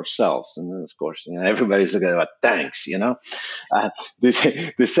sure ourselves. And then, of course, everybody's looking at it, thanks,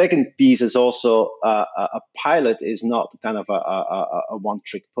 The second piece is also a pilot is not kind of a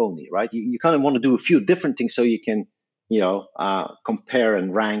one-trick pony, right? You kind of want to do a few different things so you can, compare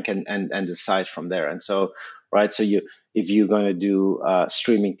and rank and decide from there. And so, right, so if you're going to do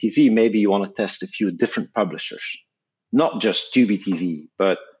streaming TV, maybe you want to test a few different publishers, not just Tubi TV,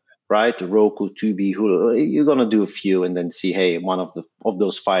 but right, Roku, Tubi, Hulu. You're going to do a few and then see, hey, one of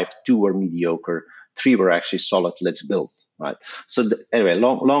those 5, 2 are mediocre, 3 were actually solid, let's build, right? So anyway,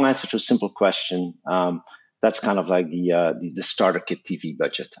 long answer to a simple question. That's kind of like the starter kit TV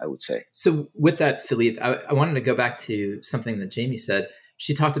budget, I would say. So with that, Philippe, I wanted to go back to something that Jamie said.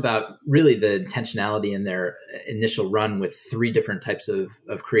 She talked about really the intentionality in their initial run with 3 different types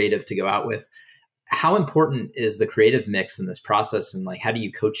of creative to go out with. How important is the creative mix in this process? And like, how do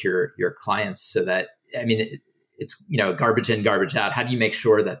you coach your clients so that, I mean, it's, you know, garbage in, garbage out. How do you make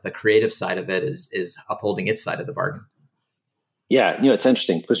sure that the creative side of it is upholding its side of the bargain? Yeah, you know, it's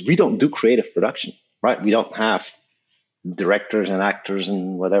interesting because we don't do creative production, right? We don't have directors and actors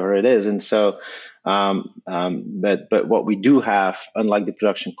and whatever it is. And so, but what we do have, unlike the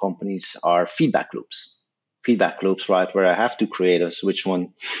production companies, are feedback loops, right? Where I have 2 creatives, which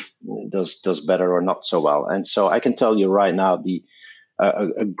one does better or not so well. And so I can tell you right now,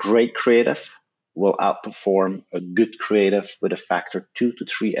 a great creative will outperform a good creative with a factor 2 to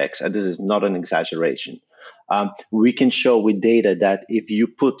 3x. And this is not an exaggeration. We can show with data that if you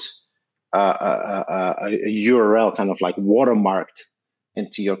put a URL kind of like watermarked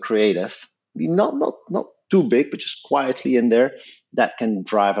into your creative, not too big, but just quietly in there, that can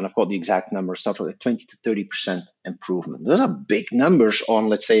drive, and I've got the exact numbers, something like 20 to 30% improvement. Those are big numbers on,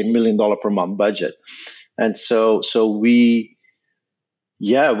 let's say, $1 million per month budget. And so we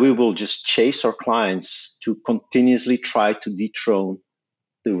will just chase our clients to continuously try to dethrone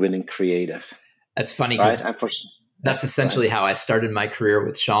the winning creative. That's funny, right? that's essentially how I started my career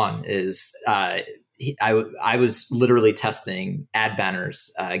with Sean. Is I was literally testing ad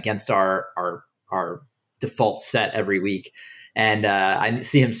banners against our default set every week. And I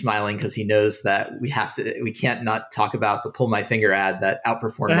see him smiling because he knows that we can't not talk about the pull my finger ad that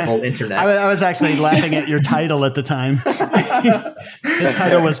outperformed the whole internet. I was actually laughing at your title at the time. His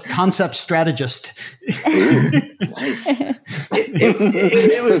title was Concept Strategist. Nice.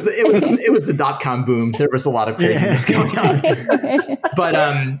 It was the .com boom. There was a lot of craziness going on.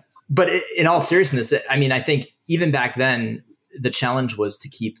 But in all seriousness, I mean, I think even back then, the challenge was to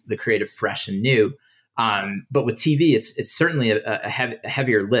keep the creative fresh and new. But with TV, it's certainly a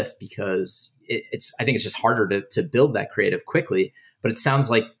heavier lift because I think it's just harder to build that creative quickly. But it sounds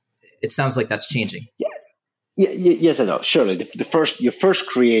like that's changing. Yeah. Yes and no. Surely, your first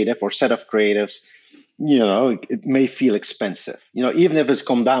creative or set of creatives, you know, it may feel expensive. You know, even if it's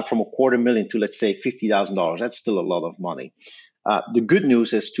come down from $250,000 to, let's say, $50,000, that's still a lot of money. The good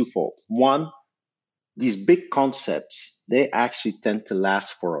news is twofold. One, these big concepts, they actually tend to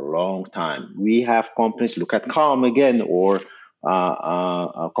last for a long time. We have companies, look at Calm again, or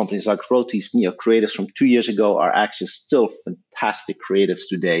companies like Roti's, creatives from 2 years ago are actually still fantastic creatives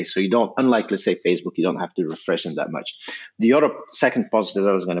today. So you don't, unlike, let's say, Facebook, you don't have to refresh them that much. The other second positive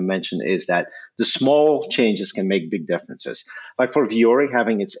I was going to mention is that the small changes can make big differences. Like for Vuori,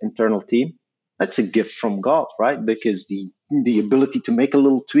 having its internal team, that's a gift from God, right? Because the ability to make a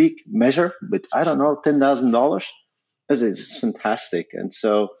little tweak, measure with, I don't know, $10,000, is fantastic. And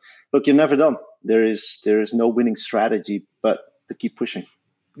so, look, you're never done. There is no winning strategy, but to keep pushing.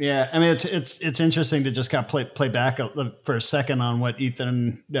 Yeah, I mean, it's interesting to just kind of play back for a second on what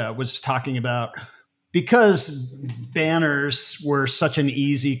Ethan was talking about. Because banners were such an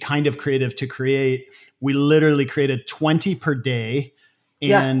easy kind of creative to create, we literally created 20 per day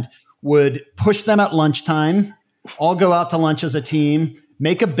and would push them at lunchtime, all go out to lunch as a team,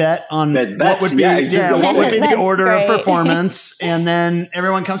 make a bet on what would be the order of performance. And then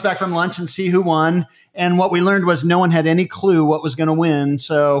everyone comes back from lunch and see who won. And what we learned was no one had any clue what was going to win.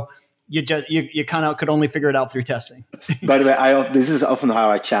 So you kind of could only figure it out through testing. By the way, this is often how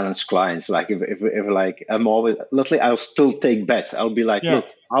I challenge clients. Like if like I'm always, literally, I'll still take bets. I'll be like, look,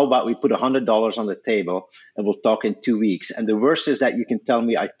 how about we put $100 on the table and we'll talk in 2 weeks? And the worst is that you can tell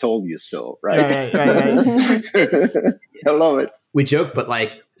me I told you so, right? Right. I love it. We joke, but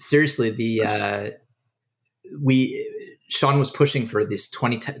like seriously, Sean was pushing for these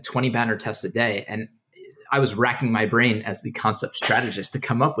 20 banner tests a day, and I was racking my brain as the concept strategist to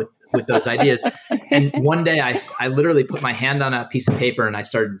come up with those ideas. And one day I literally put my hand on a piece of paper and I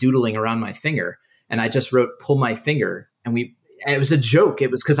started doodling around my finger, and I just wrote "pull my finger," and it was a joke.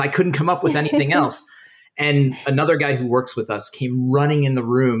 It was because I couldn't come up with anything else. And another guy who works with us came running in the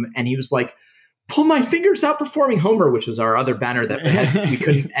room, and he was like, "Pull my fingers outperforming Homer," which was our other banner that we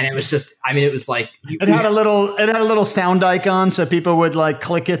couldn't. And it was just, I mean, it was like it had a little sound icon, so people would like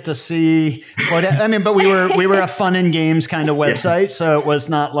click it to see what. I mean, but we were a fun and games kind of website, so it was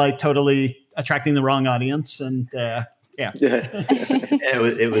not like totally attracting the wrong audience. And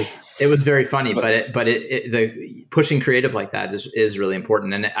it was very funny, but the pushing creative like that is really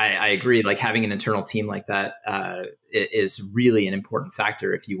important. And I agree, like having an internal team like that is really an important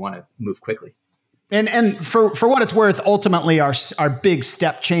factor if you want to move quickly. And for what it's worth, ultimately our big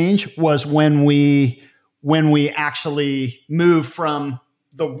step change was when we actually moved from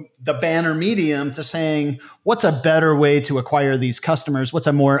the banner medium to saying, what's a better way to acquire these customers? What's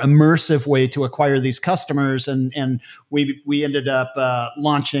a more immersive way to acquire these customers? And we ended up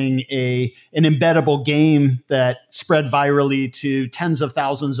launching an embeddable game that spread virally to tens of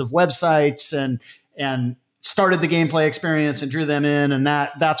thousands of websites and started the gameplay experience and drew them in. And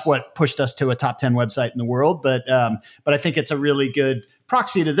that's what pushed us to a top 10 website in the world. But I think it's a really good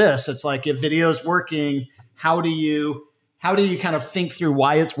proxy to this. It's like, if video is working, how do you kind of think through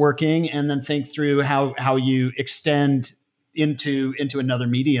why it's working, and then think through how you extend into another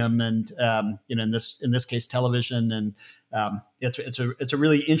medium, and in this case, television, and it's a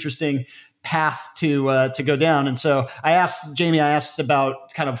really interesting path to go down. And so I asked Jamie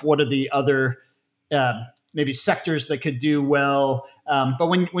about kind of what are the other maybe sectors that could do well, but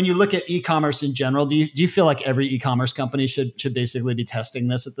when you look at e-commerce in general, do you feel like every e-commerce company should basically be testing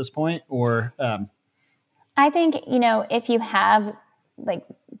this at this point, or? I think, if you have like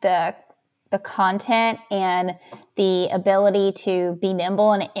the content and the ability to be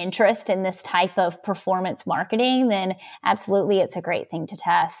nimble and interest in this type of performance marketing, then absolutely it's a great thing to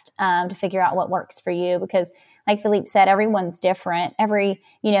test, to figure out what works for you. Because like Philippe said, everyone's different. Every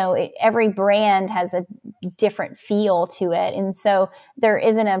brand has a different feel to it. And so there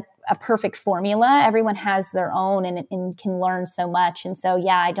isn't a perfect formula. Everyone has their own and can learn so much. And so,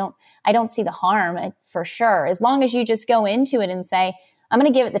 yeah, I don't see the harm for sure. As long as you just go into it and say, I'm going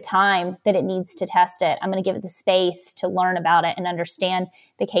to give it the time that it needs to test it. I'm going to give it the space to learn about it and understand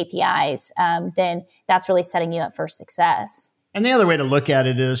the KPIs. Then that's really setting you up for success. And the other way to look at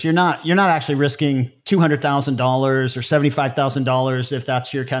it is you're not actually risking $200,000 or $75,000 if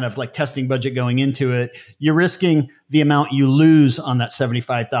that's your kind of like testing budget going into it. You're risking the amount you lose on that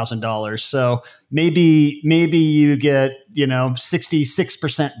 $75,000. So maybe you get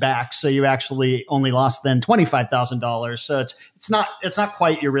 66% back, so you actually only lost then $25,000. So it's not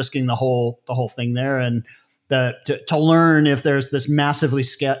quite you're risking the whole thing there. And to learn if there's this massively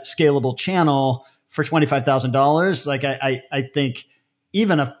scalable channel for $25,000, like I think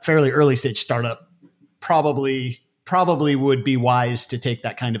even a fairly early stage startup probably would be wise to take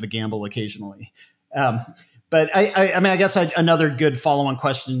that kind of a gamble occasionally. But I guess another good follow-on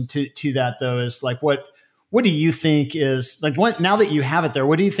question to that though is like, what do you think is like, now that you have it there,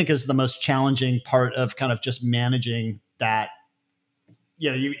 what do you think is the most challenging part of kind of just managing that?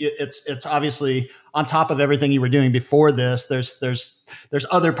 It's obviously on top of everything you were doing before this. There's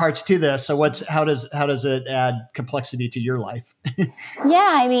other parts to this. So how does it add complexity to your life?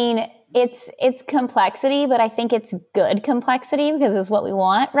 Yeah, I mean, it's complexity, but I think it's good complexity because it's what we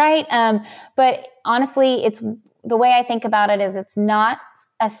want, right? But honestly, it's the way I think about it is it's not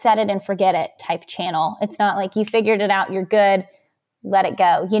a set it and forget it type channel. It's not like you figured it out, you're good, let it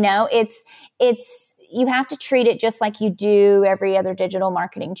go. It's you have to treat it just like you do every other digital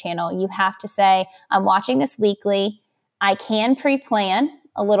marketing channel. You have to say, I'm watching this weekly. I can pre-plan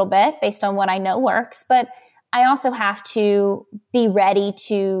a little bit based on what I know works, but I also have to be ready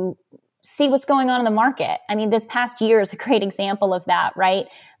to see what's going on in the market. I mean, this past year is a great example of that, right?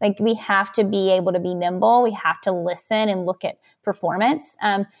 Like we have to be able to be nimble. We have to listen and look at performance.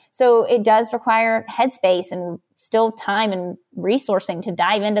 So it does require headspace and still time and resourcing to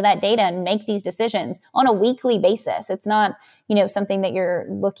dive into that data and make these decisions on a weekly basis. It's not, something that you're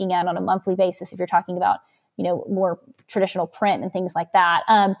looking at on a monthly basis if you're talking about, more traditional print and things like that.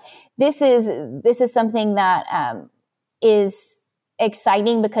 This is something that is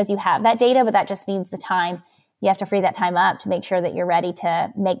exciting because you have that data, but that just means the time. You have to free that time up to make sure that you're ready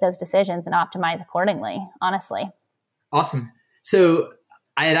to make those decisions and optimize accordingly, honestly. Awesome. So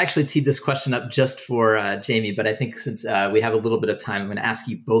I had actually teed this question up just for Jamie, but I think since we have a little bit of time, I'm going to ask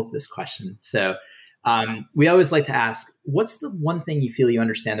you both this question. So we always like to ask, what's the one thing you feel you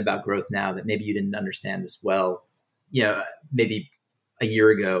understand about growth now that maybe you didn't understand as well, maybe a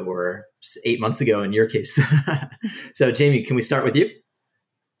year ago or 8 months ago in your case? So Jamie, can we start with you?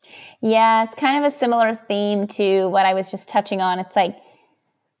 Yeah, it's kind of a similar theme to what I was just touching on. It's like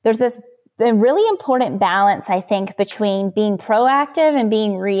there's this a really important balance, I think, between being proactive and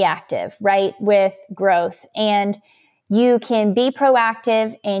being reactive, right, with growth. And you can be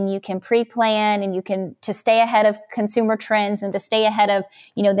proactive and you can pre-plan and you can to stay ahead of consumer trends and to stay ahead of,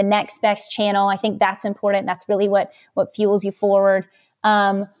 the next best channel. I think that's important. That's really what fuels you forward.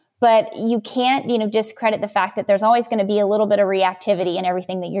 But you can't, discredit the fact that there's always going to be a little bit of reactivity in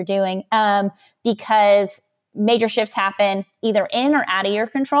everything that you're doing, because major shifts happen either in or out of your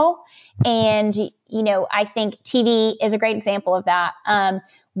control. And, I think TV is a great example of that.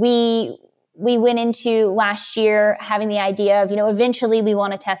 we went into last year having the idea of, eventually we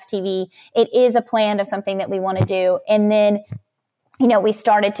want to test TV. It is a plan of something that we want to do. And then, we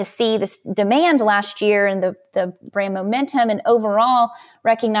started to see this demand last year and the brand momentum, and overall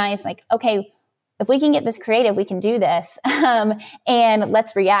recognize like, okay, if we can get this creative, we can do this. And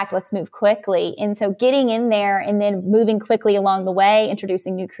let's react, let's move quickly. And so getting in there and then moving quickly along the way,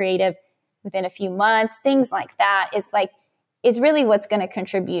 introducing new creative within a few months, things like that is really what's going to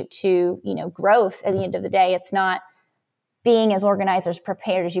contribute to, growth at the end of the day. It's not being as organized, as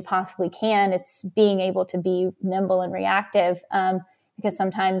prepared as you possibly can. It's being able to be nimble and reactive, because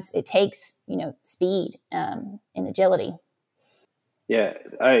sometimes it takes, speed and agility. Yeah.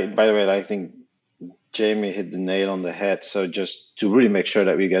 By the way, I think Jamie hit the nail on the head. So just to really make sure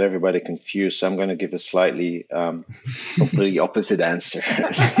that we get everybody confused, I'm going to give a slightly completely opposite answer. She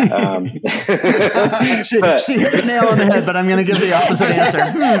hit the nail on the head, but I'm going to give the opposite answer.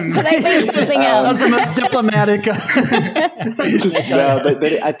 I think something else. That's the most diplomatic. No, but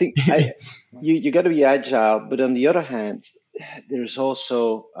I think you got to be agile. But on the other hand, there's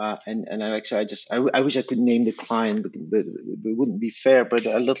also, and I wish I could name the client, but it wouldn't be fair. But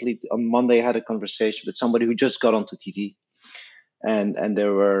I literally on Monday I had a conversation with somebody who just got onto TV, and they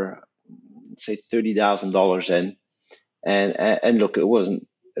were, say, $30,000 in, and look, it wasn't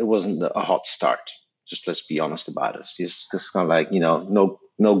a hot start. Just let's be honest about it. Just kind of like no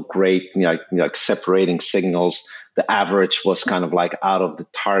great like separating signals. The average was kind of like out of the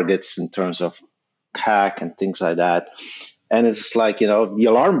targets in terms of CAC and things like that. And it's just like, the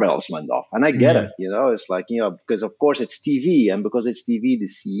alarm bells went off. And I get it, it's like, because of course it's TV. And because it's TV, the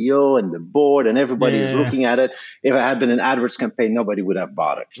CEO and the board and everybody is looking at it. If it had been an AdWords campaign, nobody would have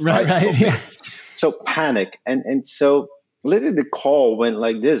bought it. Right. Okay. Yeah. So panic. And so literally the call went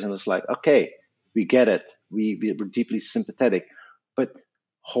like this. And it's like, okay, we get it. We're deeply sympathetic. But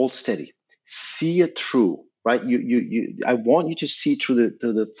hold steady. See it through, right? I want you to see through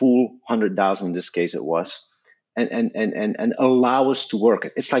the full 100,000 in this case it was. And allow us to work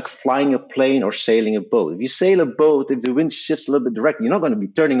it. It's like flying a plane or sailing a boat. If you sail a boat, if the wind shifts a little bit direct, you're not going to be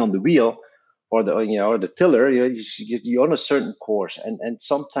turning on the wheel or the tiller. You're on a certain course. And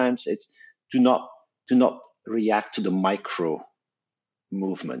sometimes it's do not react to the micro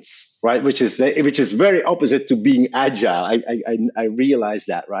movements, right? Which is very opposite to being agile. I realize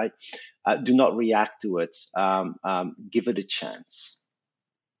that, right? Do not react to it. Give it a chance.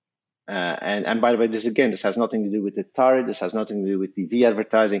 And by the way, this has nothing to do with Tatari. This has nothing to do with TV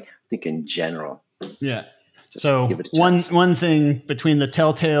advertising. I think in general. Yeah. So one thing between the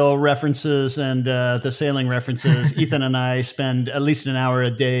telltale references and the sailing references, Ethan and I spend at least an hour a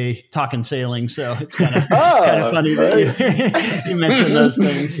day talking sailing. So it's kind of funny that you mentioned those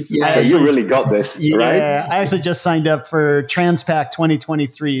things. Yeah, you really got this, right? Yeah, I actually just signed up for Transpac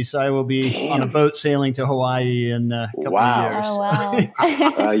 2023, so I will be on a boat sailing to Hawaii in a couple of years. Oh,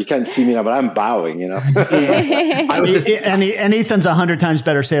 wow. You can't see me now, but I'm bowing. And Ethan's 100 times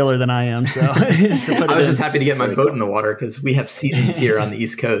better sailor than I am. So I was just happy to get my boat in the water because we have seasons here on the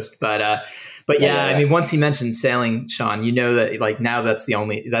East Coast. But yeah, I mean, once he mentioned sailing, Sean, that like now that's the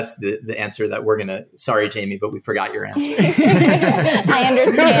answer that we're gonna. Sorry, Jamie, but we forgot your answer. I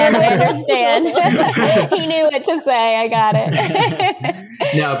understand. He knew what to say. I got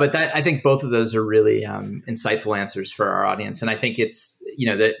it. No, but I think both of those are really insightful answers for our audience, and I think it's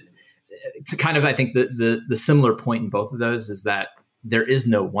that to kind of I think the similar point in both of those is that there is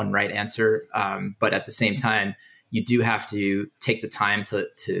no one right answer, but at the same time, you do have to take the time to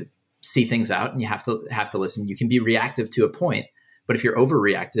see things out, and you have to listen. You can be reactive to a point, but if you're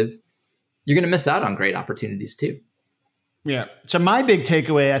overreactive, you're going to miss out on great opportunities too. Yeah. So my big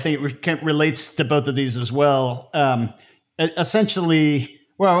takeaway, I think it relates to both of these as well. Essentially,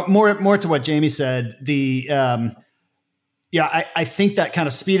 well, more to what Jamie said. I think that kind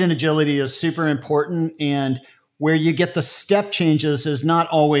of speed and agility is super important, and where you get the step changes is not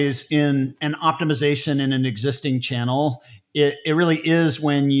always in an optimization in an existing channel. It really is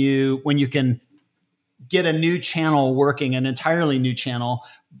when you can get a new channel working, an entirely new channel,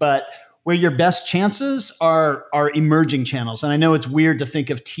 but where your best chances are emerging channels. And I know it's weird to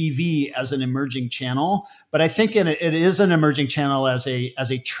think of TV as an emerging channel, but I think it is an emerging channel as a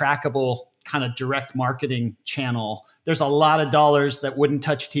trackable kind of direct marketing channel. There's a lot of dollars that wouldn't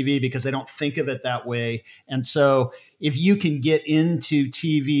touch TV because they don't think of it that way. And so if you can get into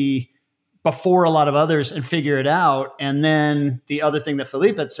TV before a lot of others and figure it out. And then the other thing that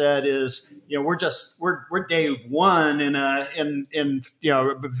Philip had said is, we're day one in a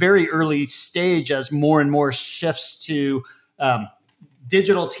very early stage as more and more shifts to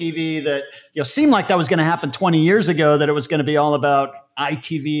digital TV that seemed like that was going to happen 20 years ago, that it was going to be all about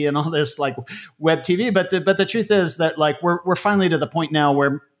ITV and all this like web TV. But the truth is that like we're finally to the point now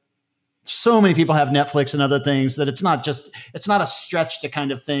where so many people have Netflix and other things that it's not a stretch to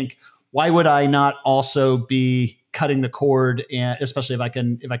kind of think, why would I not also be cutting the cord, and especially if I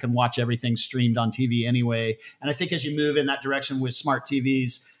can watch everything streamed on TV anyway. And I think as you move in that direction with smart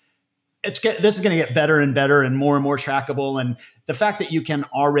TVs, this is going to get better and better and more trackable. And the fact that you can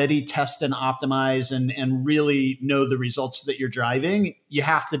already test and optimize and really know the results that you're driving, you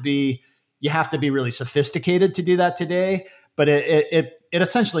have to be really sophisticated to do that today. But it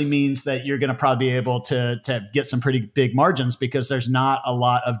essentially means that you're going to probably be able to get some pretty big margins because there's not a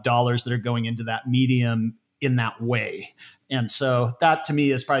lot of dollars that are going into that medium in that way. And so that to me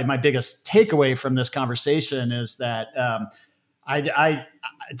is probably my biggest takeaway from this conversation is that I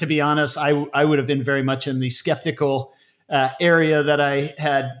to be honest, I would have been very much in the skeptical area that I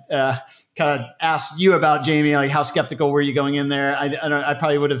had kind of asked you about, Jamie. Like, how skeptical were you going in there? I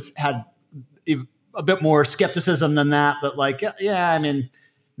probably would have had a bit more skepticism than that. But like, yeah, I mean,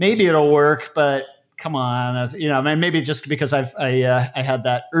 maybe it'll work, but come on, maybe just because I had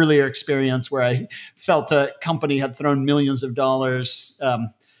that earlier experience where I felt a company had thrown millions of dollars.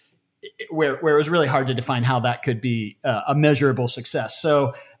 Where it was really hard to define how that could be a measurable success.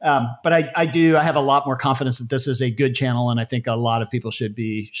 So, but I have a lot more confidence that this is a good channel, and I think a lot of people should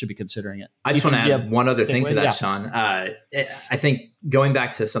be considering it. I just want to add one other thing to that, Sean. I think going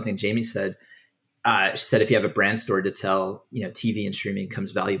back to something Jamie said, she said if you have a brand story to tell, TV and streaming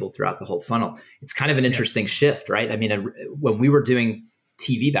becomes valuable throughout the whole funnel. It's kind of an interesting shift, right? I mean, when we were doing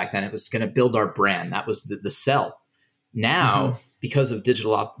TV back then, it was going to build our brand. That was the sell. Now, because of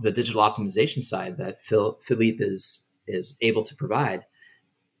the digital optimization side that Philippe is able to provide,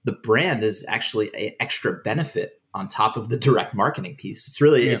 the brand is actually an extra benefit on top of the direct marketing piece. It's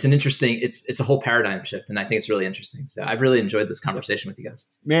really, it's an interesting, it's a whole paradigm shift. And I think it's really interesting. So I've really enjoyed this conversation with you guys.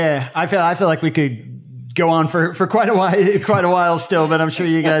 Yeah. I feel like we could go on for quite a while still, but I'm sure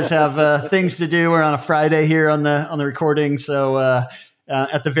you guys have things to do. We're on a Friday here on the recording. So,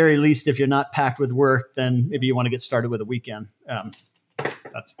 at the very least, if you're not packed with work, then maybe you want to get started with a weekend.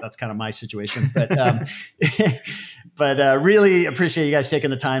 That's kind of my situation, but really appreciate you guys taking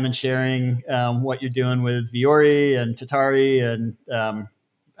the time and sharing what you're doing with Vuori and Tatari, and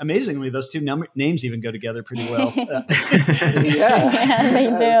amazingly, those two names even go together pretty well. Yeah, they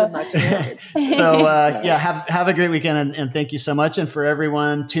do. So have a great weekend, and thank you so much. And for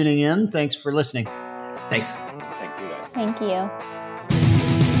everyone tuning in, thanks for listening. Thanks. Thank you, guys. Thank you.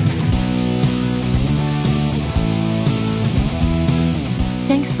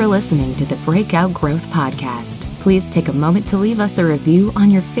 Thanks for listening to the Breakout Growth Podcast. Please take a moment to leave us a review on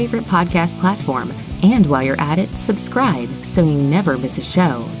your favorite podcast platform. And while you're at it, subscribe so you never miss a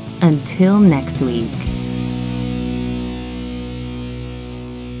show. Until next week.